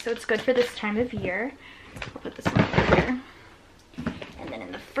scent, so it's good for this time of year. I'll put this one over here. And then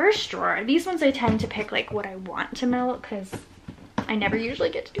in the first drawer, these ones I tend to pick like what I want to melt because I never usually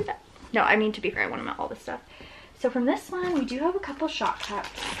get to do that. No, I mean, to be fair, I want to melt all this stuff. So from this one, we do have a couple shot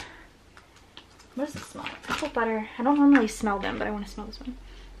cups. What does this smell like? Apple butter. I don't normally smell them, but I want to smell this one.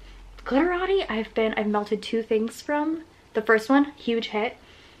 Glitterati, I've melted 2 things from. The first one, huge hit.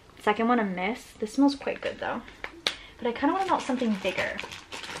 Second one, a miss. This smells quite good though. But I kind of want to melt something bigger.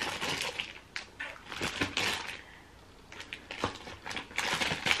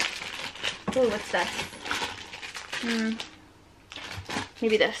 Oh, what's this?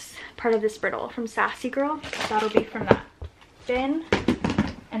 Maybe this. Part of this brittle from Sassy Girl. That'll be from that bin.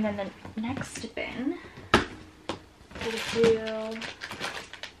 And then the next bin, we'll do...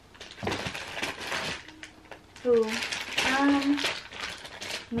 Ooh.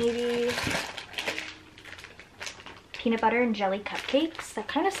 Maybe peanut butter and jelly cupcakes. That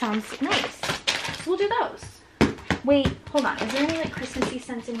kind of sounds nice. So we'll do those. Wait, hold on. Is there any like Christmassy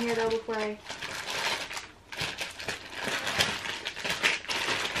scents in here though before I...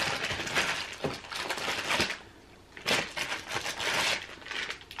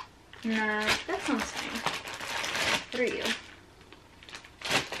 Nah, that sounds fine. What are you?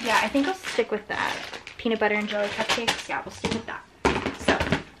 Yeah, I think I'll stick with that. Peanut butter and jelly cupcakes. Yeah, we'll stick with that. So,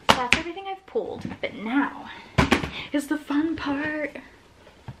 that's everything I've pulled. But now is the fun part.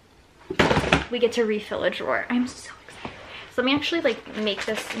 We get to refill a drawer. I'm so excited. So let me actually like make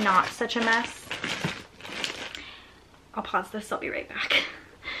this not such a mess. I'll pause this. I'll be right back.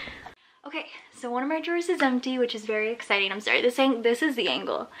 Okay, so one of my drawers is empty, which is very exciting. I'm sorry, this is the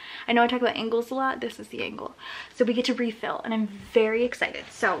angle. I know I talk about angles a lot. This is the angle. So we get to refill, and I'm very excited.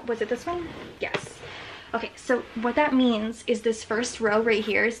 So was it this one? Yes. Okay, so what that means is this first row right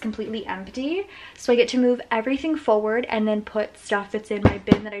here is completely empty. So I get to move everything forward and then put stuff that's in my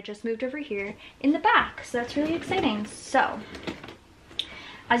bin that I just moved over here in the back. So that's really exciting. So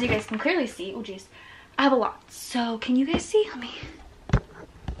as you guys can clearly see, oh geez, I have a lot. So can you guys see? Let me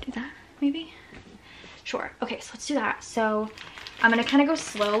do that. Maybe? Sure. Okay, so let's do that. So I'm gonna kind of go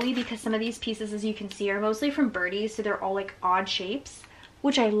slowly because some of these pieces, as you can see, are mostly from birdies, so they're all like odd shapes,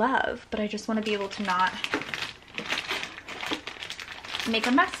 which I love, but I just want to be able to not make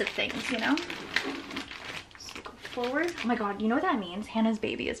a mess of things, you know? So go forward. Oh my god, you know what that means? Hannah's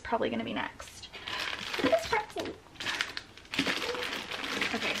baby is probably gonna be next. Look at this pretzel.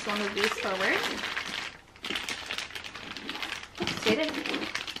 Okay, so I'll move these forward. Stay there.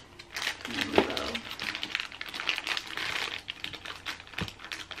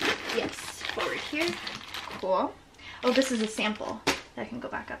 Yes, forward here. Cool. Oh, this is a sample that can go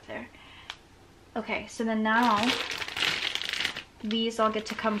back up there. Okay, so then now these all get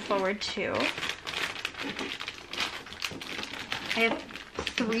to come forward too. I have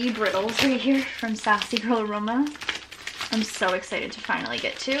 3 brittles right here from Sassy Girl Aroma. I'm so excited to finally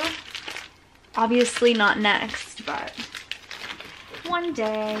get to. Obviously not next, but one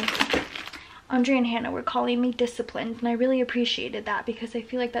day. Andre and Hannah were calling me disciplined, and I really appreciated that because I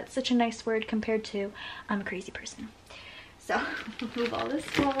feel like that's such a nice word compared to I'm a crazy person. So move all this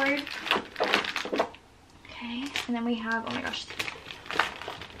forward. Okay, and then we have, oh my gosh,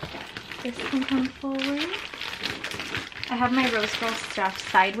 this can come forward. I have my rose girl stacked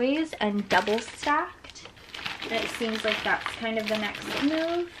sideways and double stacked, and it seems like that's kind of the next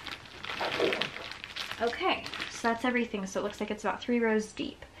move. Okay, so that's everything. So it looks like it's about 3 rows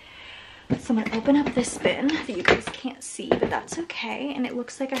deep. So I'm gonna open up this bin that you guys can't see, but that's okay. And it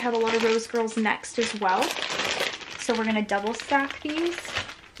looks like I have a lot of rose girls next as well. So we're gonna double stack these.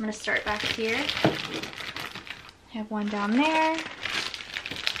 I'm gonna start back here. I have one down there.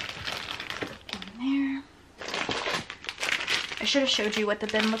 One there. I should have showed you what the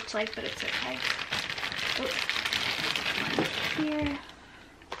bin looked like, but it's okay. Oh. Here.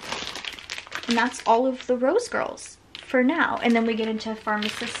 And that's all of the rose girls for now. And then we get into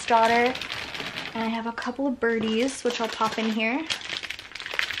Pharmacist's Daughter, and I have a couple of birdies which I'll pop in here.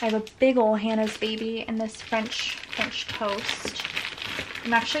 I have a big ol' Hannah's Baby and this French toast.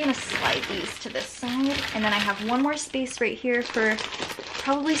 I'm actually gonna slide these to this side, and then I have one more space right here for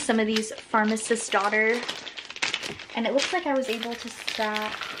probably some of these Pharmacist's Daughter, and it looks like I was able to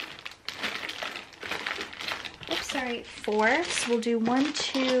stack, oops, sorry, 4. So we'll do 1,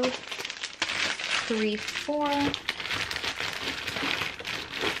 2, 3, 4.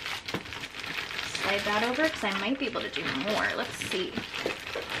 Slide that over because I might be able to do more. Let's see.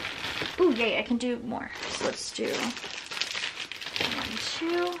 Ooh, yay, I can do more. So let's do 1,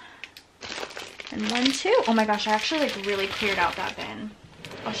 2, and 1, 2. Oh my gosh, I actually like really cleared out that bin.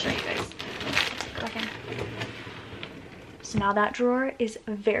 I'll show you guys. Okay. So now that drawer is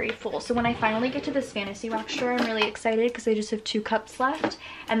very full. So when I finally get to this Fantasy Rocks drawer, I'm really excited because I just have 2 cups left.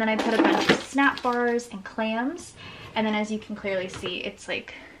 And then I put a bunch of snap bars and clams. And then as you can clearly see, it's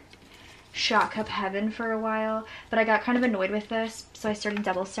like shot cup heaven for a while. But I got kind of annoyed with this, so I started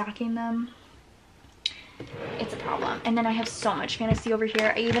double stacking them. It's a problem. And then I have so much Fantasy over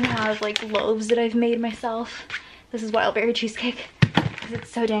here. I even have like loaves that I've made myself. This is wild berry cheesecake because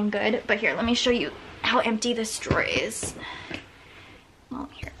it's so dang good. But here, let me show you how empty this drawer is. Well,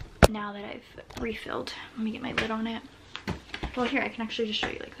 here, now that I've refilled, let me get my lid on it. Well, here, I can actually just show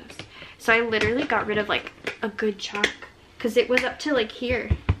you like this. So I literally got rid of like a good chunk because it was up to like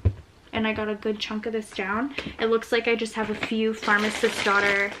here, and I got a good chunk of this down. It looks like I just have a few Pharmacist's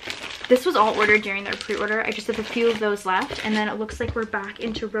Daughter. This was all ordered during their pre-order. I just have a few of those left, and then it looks like we're back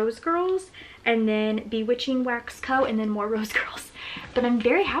into Rose Girls and then Bewitching Wax Co, and then more Rose Curls. But I'm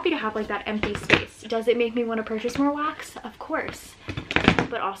very happy to have like that empty space. Does it make me want to purchase more wax? Of course.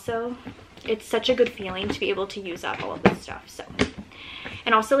 But also, it's such a good feeling to be able to use up all of this stuff. So,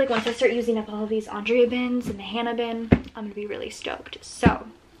 and also like once I start using up all of these Andrea bins and the Hannah bin, I'm gonna be really stoked. So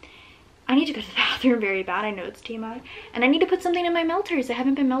I need to go to the bathroom very bad. I know it's TMI. And I need to put something in my melters. I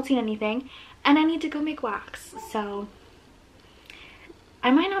haven't been melting anything. And I need to go make wax. So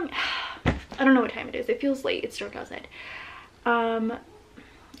I might not, I don't know what time it is. It feels late. It's dark outside.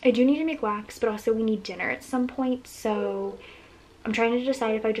 I do need to make wax, but also we need dinner at some point. So I'm trying to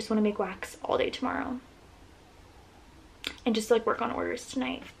decide if I just want to make wax all day tomorrow. And just like work on orders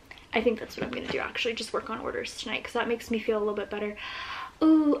tonight. I think that's what I'm going to do actually. Just work on orders tonight because that makes me feel a little bit better.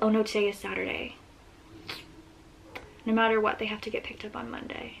 Ooh, oh no, today is Saturday. No matter what, they have to get picked up on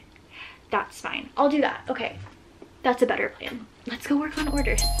Monday. That's fine. I'll do that. Okay. That's a better plan. Let's go work on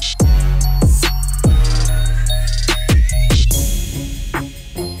orders.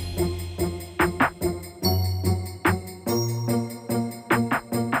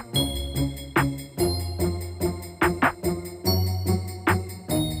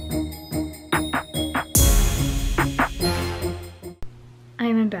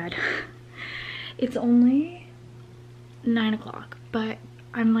 I'm in bed. It's only 9 o'clock, but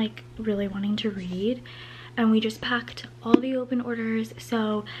I'm like really wanting to read, and we just packed all the open orders.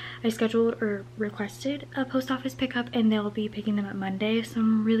 So I scheduled or requested a post office pickup, and they'll be picking them up Monday, so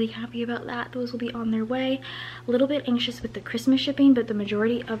I'm really happy about that. Those will be on their way. A little bit anxious with the Christmas shipping, but the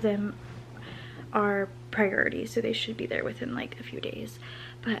majority of them are priority, so they should be there within like a few days.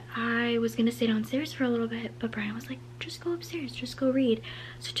 But I was gonna stay downstairs for a little bit, but Brian was like, just go upstairs, just go read.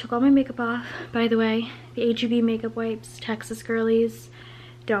 So I took all my makeup off. By the way, the H-E-B makeup wipes, Texas Girlies,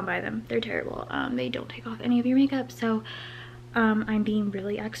 don't buy them. They're terrible. They don't take off any of your makeup. So I'm being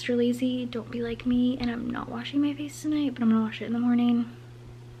really extra lazy. Don't be like me. And I'm not washing my face tonight, but I'm gonna wash it in the morning.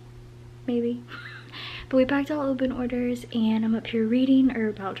 Maybe. But we packed all open orders, and I'm up here reading, or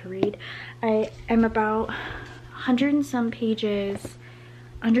about to read. I am about 100 and some pages,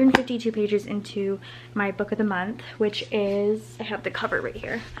 152 pages into my book of the month, which is, I have the cover right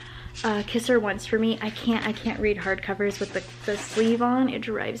here. Kiss Her Once for Me. I can't read hardcovers with the sleeve on. It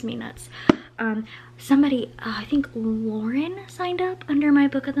drives me nuts. Somebody, I think Lauren signed up under my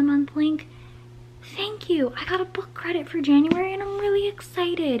book of the month link. Thank you. I got a book credit for January and I'm really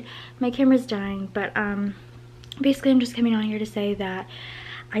excited. My camera's dying, but basically I'm just coming on here to say that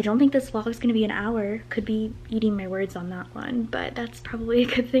I don't think this vlog is going to be an hour. Could be eating my words on that one, but that's probably a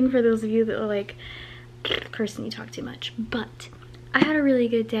good thing for those of you that are like, Kirsten, you talk too much. But I had a really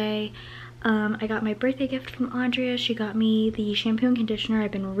good day. I got my birthday gift from Andrea. She got me the shampoo and conditioner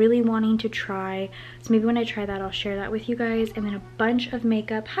I've been really wanting to try. So maybe when I try that, I'll share that with you guys. And then a bunch of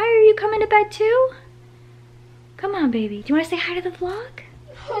makeup. Hi, are you coming to bed too? Come on, baby. Do you want to say hi to the vlog?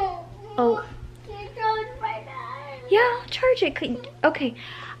 Oh. Yeah, I'll charge it. Okay,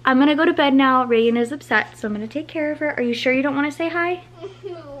 I'm gonna go to bed now. Reagan is upset, so I'm gonna take care of her. Are you sure you don't want to say hi?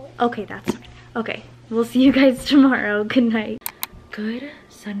 No. Okay, that's fine. Okay, we'll see you guys tomorrow. Good night. Good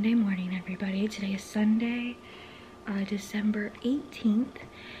Sunday morning, everybody. Today is Sunday, December 18th.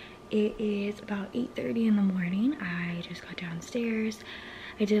 It is about 8:30 in the morning. I just got downstairs.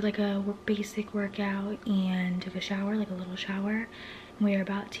 I did like a basic workout and took a shower, like a little shower. We are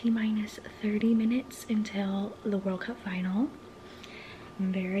about T-minus 30 minutes until the World Cup final.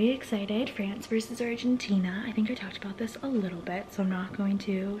 I'm very excited. France versus Argentina. I think I talked about this a little bit, so I'm not going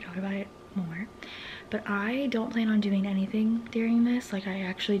to talk about it more. But I don't plan on doing anything during this. Like, I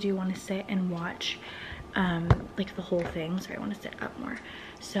actually do want to sit and watch like the whole thing. So I want to sit up more.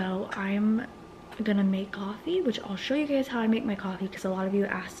 So I'm gonna make coffee, which I'll show you guys how I make my coffee, because a lot of you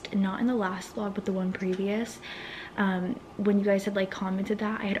asked, not in the last vlog but the one previous, when you guys had like commented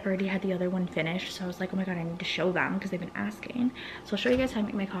that. I had already had the other one finished, so I was like, oh my god, I need to show them because they've been asking. So I'll show you guys how I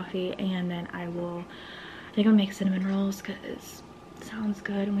make my coffee, and then I think I'll make cinnamon rolls because it sounds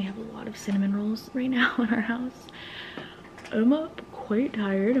good, and we have a lot of cinnamon rolls right now in our house. I'm up quite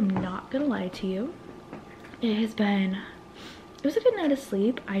tired, I'm not gonna lie to you. It was a good night of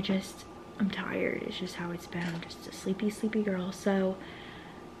sleep. I'm tired. It's just how it's been. I'm just a sleepy girl. So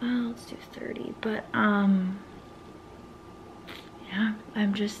let's do 30. But yeah,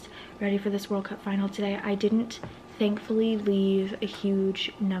 I'm just ready for this World Cup final today. I didn't thankfully leave a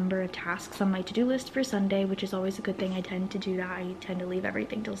huge number of tasks on my to-do list for Sunday, which is always a good thing. I tend to do that. I tend to leave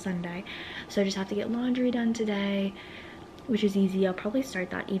everything till Sunday. So I just have to get laundry done today, which is easy. I'll probably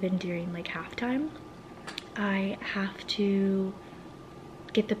start that even during like halftime. I have to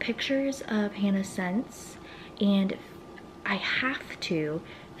get the pictures of Hannah's scents, and I have to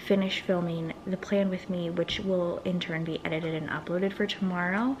finish filming The Plan With Me, which will in turn be edited and uploaded for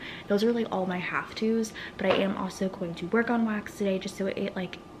tomorrow. Those are like all my have-tos, but I am also going to work on wax today just so it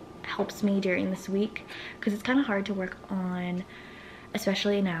like helps me during this week, because it's kind of hard to work on,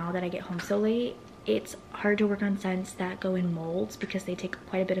 especially now that I get home so late. It's hard to work on scents that go in molds because they take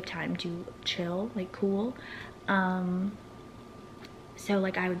quite a bit of time to chill, like cool. So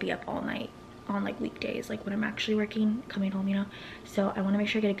like I would be up all night on like weekdays, like when I'm actually working, coming home, you know. So I want to make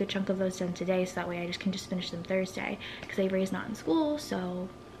sure I get a good chunk of those done today, so that way I can just finish them Thursday, because Avery's not in school, so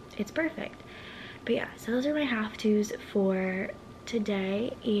it's perfect. But yeah, so those are my have-tos for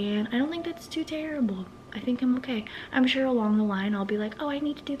today, and I don't think that's too terrible. I think I'm okay. I'm sure along the line I'll be like, oh, I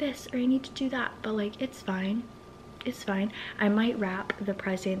need to do this or I need to do that, but like it's fine. It's fine. I might wrap the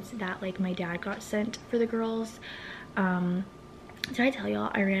presents that like my dad got sent for the girls. Did I tell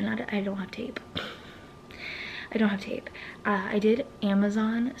y'all I ran out of, I don't have tape. I don't have tape. I did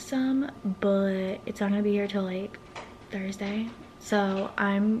Amazon some, but it's not gonna be here till like Thursday, so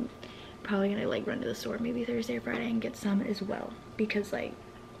I'm probably gonna like run to the store maybe Thursday or Friday and get some as well, because like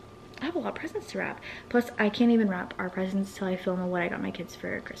I have a lot of presents to wrap. Plus I can't even wrap our presents till I film what I got my kids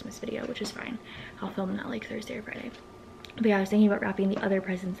for a Christmas video, which is fine. I'll film that like Thursday or Friday. But yeah, I was thinking about wrapping the other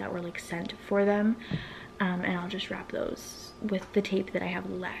presents that were like sent for them, and I'll just wrap those with the tape that I have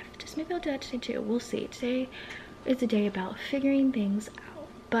left. So maybe I'll do that today too. We'll see. Today is a day about figuring things out.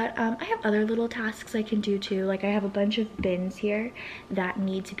 But I have other little tasks I can do too. Like I have a bunch of bins here that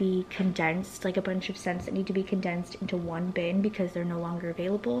need to be condensed, like a bunch of scents that need to be condensed into one bin because they're no longer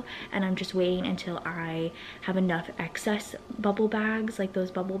available. And I'm just waiting until I have enough excess bubble bags, like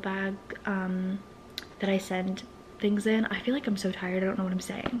those bubble bag that I send things in. I feel like I'm so tired, I don't know what I'm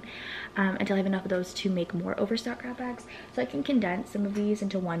saying. Until I have enough of those to make more overstock grab bags, so I can condense some of these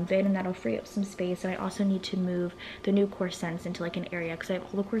into one bin, and that'll free up some space. And I also need to move the new core scents into like an area, because I have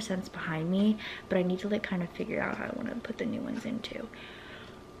all the core scents behind me, but I need to like kind of figure out how I want to put the new ones into.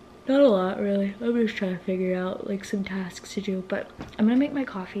 Not a lot really, I'm just trying to figure out like some tasks to do. But I'm gonna make my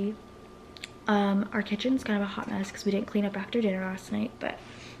coffee. Our kitchen's kind of a hot mess because we didn't clean up after dinner last night, but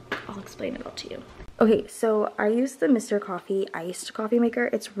I'll explain it all to you. Okay, so I use the Mr. Coffee iced coffee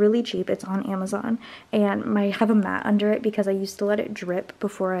maker. It's really cheap. It's on Amazon, and I have a mat under it because I used to let it drip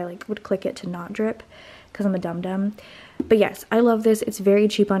before I like would click it to not drip, because I'm a dum-dum. But yes, I love this. It's very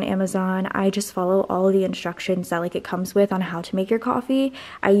cheap on Amazon. I just follow all of the instructions that like it comes with on how to make your coffee.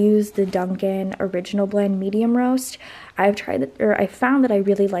 I use the Dunkin' Original Blend Medium Roast. I've tried it, or I found that I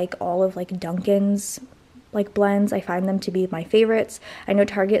really like all of like Dunkin's like blends. I find them to be my favorites. I know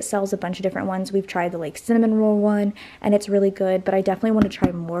Target sells a bunch of different ones. We've tried the like cinnamon roll one, and it's really good, but I definitely want to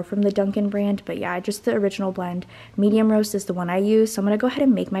try more from the Dunkin' brand. But yeah, just the Original Blend Medium Roast is the one I use. So I'm gonna go ahead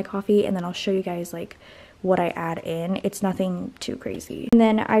and make my coffee, and then I'll show you guys like what I add in. It's nothing too crazy. And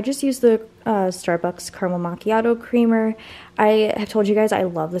then I just use the Starbucks Caramel Macchiato creamer. I have told you guys I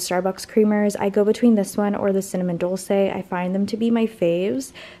love the Starbucks creamers. I go between this one or the Cinnamon Dulce. I find them to be my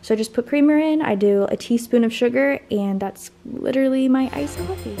faves. So I just put creamer in, I do a teaspoon of sugar, and that's literally my iced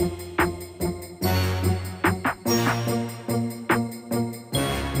coffee.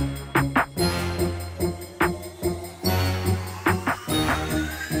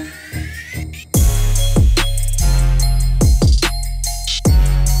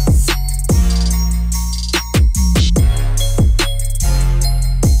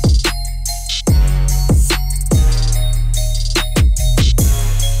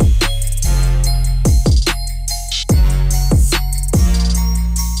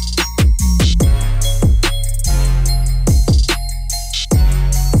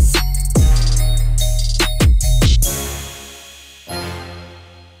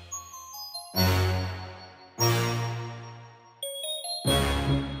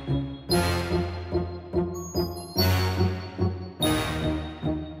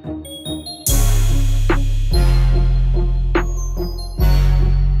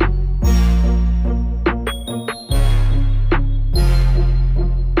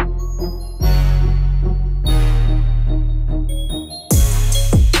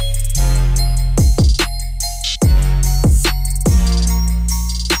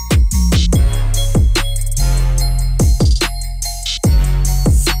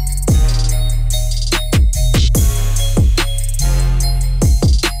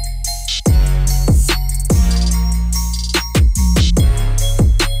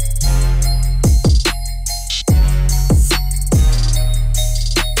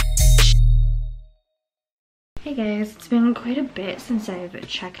 Hey guys, it's been quite a bit since I've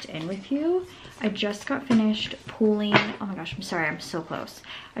checked in with you. I just got finished pulling, oh my gosh, I'm sorry, I'm so close.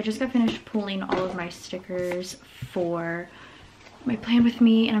 I just got finished pulling all of my stickers for my plan with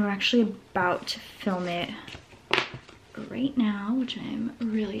me, and I'm actually about to film it right now, which I'm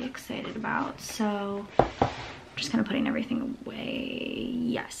really excited about. So just kind of putting everything away.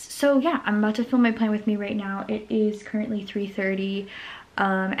 Yes, so yeah, I'm about to film my plan with me right now. It is currently 3:30,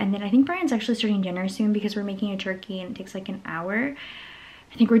 and then I think Brian's actually starting dinner soon because we're making a turkey and it takes like an hour.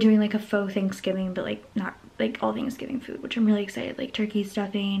 I think we're doing like a faux Thanksgiving, but like not like all Thanksgiving food, which I'm really excited. Like turkey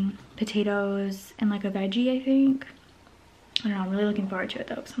stuffing, potatoes, and like a veggie, I think. I don't know, I'm really looking forward to it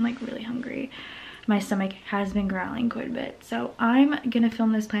though, because I'm like really hungry. My stomach has been growling quite a bit. So I'm gonna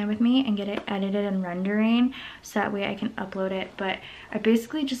film this plan with me and get it edited and rendering so that way I can upload it. But I've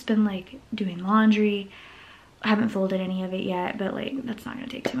basically just been like doing laundry. I haven't folded any of it yet, but like that's not gonna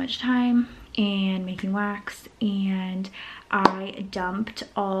take too much time, and making wax. And I dumped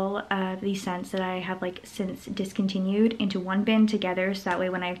all of the scents that I have like since discontinued into one bin together, so that way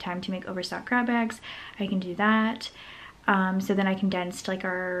when I have time to make overstock grab bags, I can do that. So then I condensed like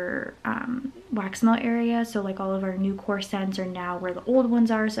our wax melt area, so like all of our new core scents are now where the old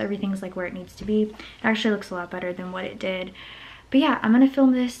ones are, so everything's like where it needs to be. It actually looks a lot better than what it did. But yeah, I'm gonna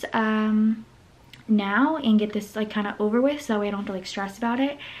film this now and get this like kind of over with, so that way I don't have to like stress about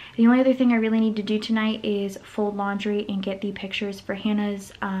it. The only other thing I really need to do tonight is fold laundry and get the pictures for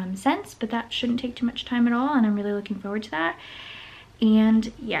Hannah's scents, but that shouldn't take too much time at all, and I'm really looking forward to that.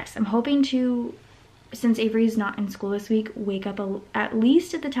 And yes, I'm hoping to, since Avery's not in school this week, wake up at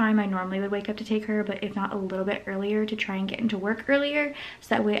least at the time I normally would wake up to take her, but if not a little bit earlier, to try and get into work earlier,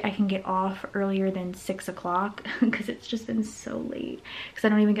 so that way I can get off earlier than 6 o'clock because it's just been so late, because I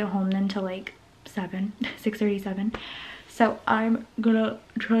don't even get home then till like 6:37. So I'm gonna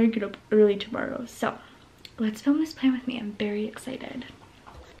try and get up early tomorrow. So let's film this plan with me. I'm very excited.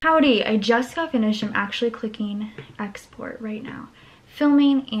 Howdy, I just got finished. I'm actually clicking export right now,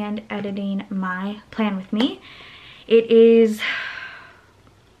 filming and editing my plan with me. It is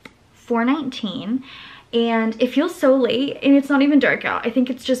 4:19 and it feels so late, and it's not even dark out. I think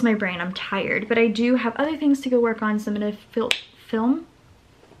it's just my brain. I'm tired, but I do have other things to go work on, so I'm gonna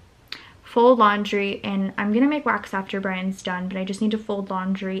fold laundry, and I'm gonna make wax after Brian's done, but I just need to fold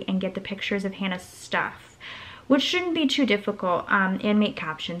laundry and get the pictures of Hannah's stuff, which shouldn't be too difficult, and make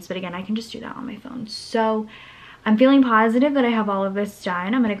captions, but again, I can just do that on my phone. So I'm feeling positive that I have all of this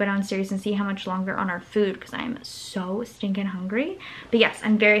done. I'm gonna go downstairs and see how much longer on our food, because I'm so stinking hungry. But yes,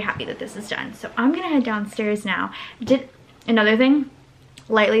 I'm very happy that this is done. So I'm gonna head downstairs now. Another thing,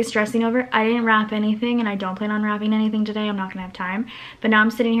 lightly stressing over, I didn't wrap anything, and I don't plan on wrapping anything today. I'm not gonna have time. But now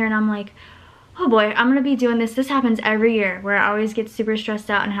I'm sitting here and I'm like, oh boy, I'm gonna be doing this. This happens every year where I always get super stressed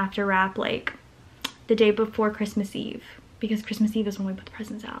out and have to wrap like the day before Christmas Eve, because Christmas Eve is when we put the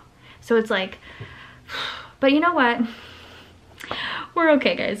presents out. So it's like, but you know what? We're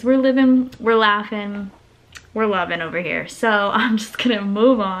okay, guys. We're living, we're laughing, we're loving over here. So I'm just gonna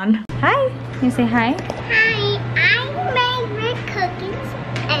move on. Hi, can you say hi? Hi, I made red cookies,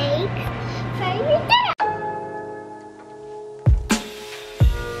 eggs for your dinner.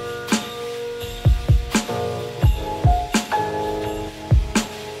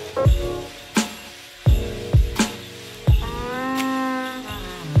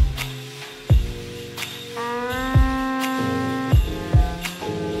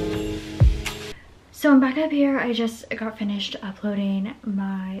 So I'm back up here. I just got finished uploading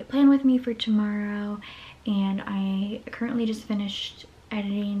my plan with me for tomorrow, and I currently just finished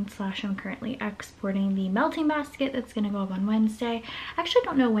editing / I'm currently exporting the melting basket that's gonna go up on Wednesday. I actually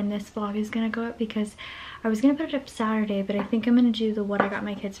don't know when this vlog is gonna go up, because I was gonna put it up Saturday, but I think I'm gonna do the what I got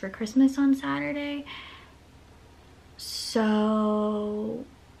my kids for Christmas on Saturday. So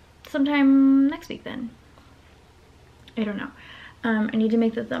sometime next week then. I don't know. I need to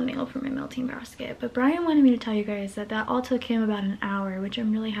make the thumbnail for my melting basket, but Brian wanted me to tell you guys that that all took him about an hour, which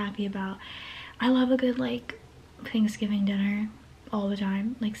I'm really happy about. I love a good like Thanksgiving dinner all the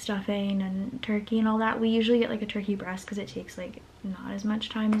time, like stuffing and turkey and all that. We usually get like a turkey breast because it takes like not as much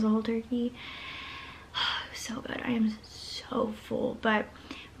time as a whole turkey. So good. I am so full, but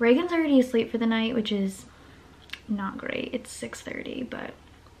Reagan's already asleep for the night, which is not great. It's 6:30, but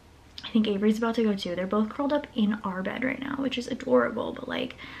I think Avery's about to go too. They're both curled up in our bed right now, which is adorable, but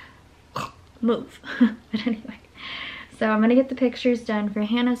like, move. But anyway, so I'm gonna get the pictures done for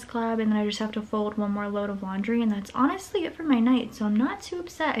Hannah's collab, and then I just have to fold one more load of laundry, and that's honestly it for my night. So I'm not too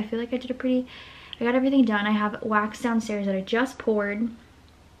upset. I feel like I got everything done. I have wax downstairs that I just poured.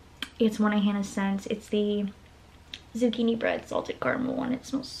 It's one of Hannah's scents. It's the zucchini bread salted caramel, and it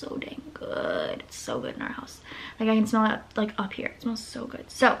smells so dang good. It's so good in our house. Like I can smell it like up here. It smells so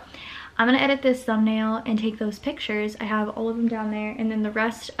good. So I'm gonna edit this thumbnail and take those pictures. I have all of them down there, and then the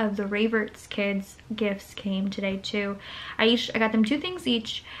rest of the Rayverts kids gifts came today too. I got them 2 things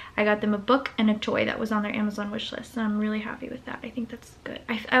each. I got them a book and a toy that was on their Amazon wish list, and I'm really happy with that. I think that's good.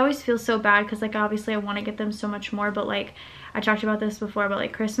 I always feel so bad because like obviously I want to get them so much more, but like I talked about this before, but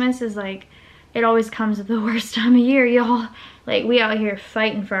like Christmas is like, it always comes at the worst time of year, y'all. Like we out here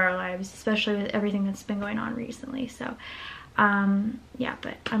fighting for our lives, especially with everything that's been going on recently. So yeah,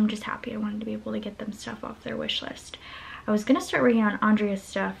 but I'm just happy I wanted to be able to get them stuff off their wish list. I was gonna start working on Andrea's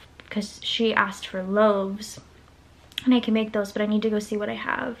stuff because she asked for loaves, and I can make those, but I need to go see what I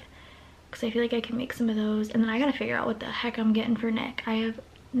have because I feel like I can make some of those, and then I gotta figure out what the heck I'm getting for Nick. I have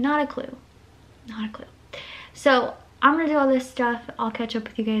not a clue. So I'm gonna do all this stuff. I'll catch up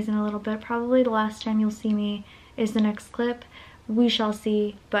with you guys in a little bit. Probably the last time you'll see me is the next clip. We shall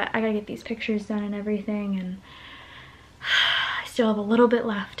see, but I gotta get these pictures done and everything, and I still have a little bit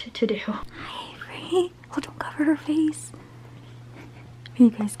left to do. Hi, Avery. Oh, don't cover her face. Are you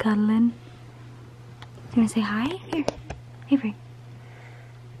guys cuddling? You wanna say hi? Here, Avery.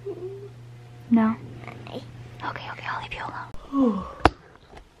 No? Okay, I'll leave you alone.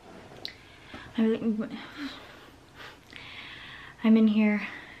 I'm in here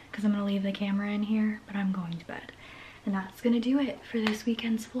because I'm gonna leave the camera in here, but I'm going to bed. And that's gonna do it for this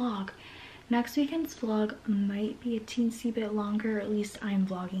weekend's vlog. Next weekend's vlog might be a teensy bit longer, or at least I'm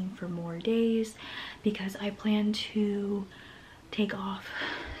vlogging for more days because I plan to take off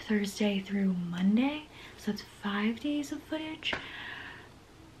Thursday through Monday. So it's 5 days of footage.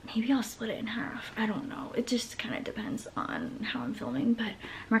 Maybe I'll split it in half. I don't know. It just kind of depends on how I'm filming, but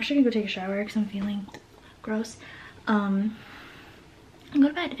I'm actually gonna go take a shower because I'm feeling gross. And go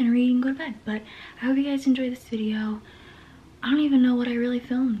to bed and read and go to bed. But I hope you guys enjoy this video. I don't even know what I really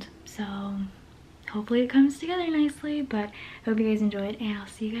filmed, so hopefully it comes together nicely, but I hope you guys enjoyed, and I'll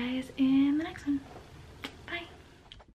see you guys in the next one.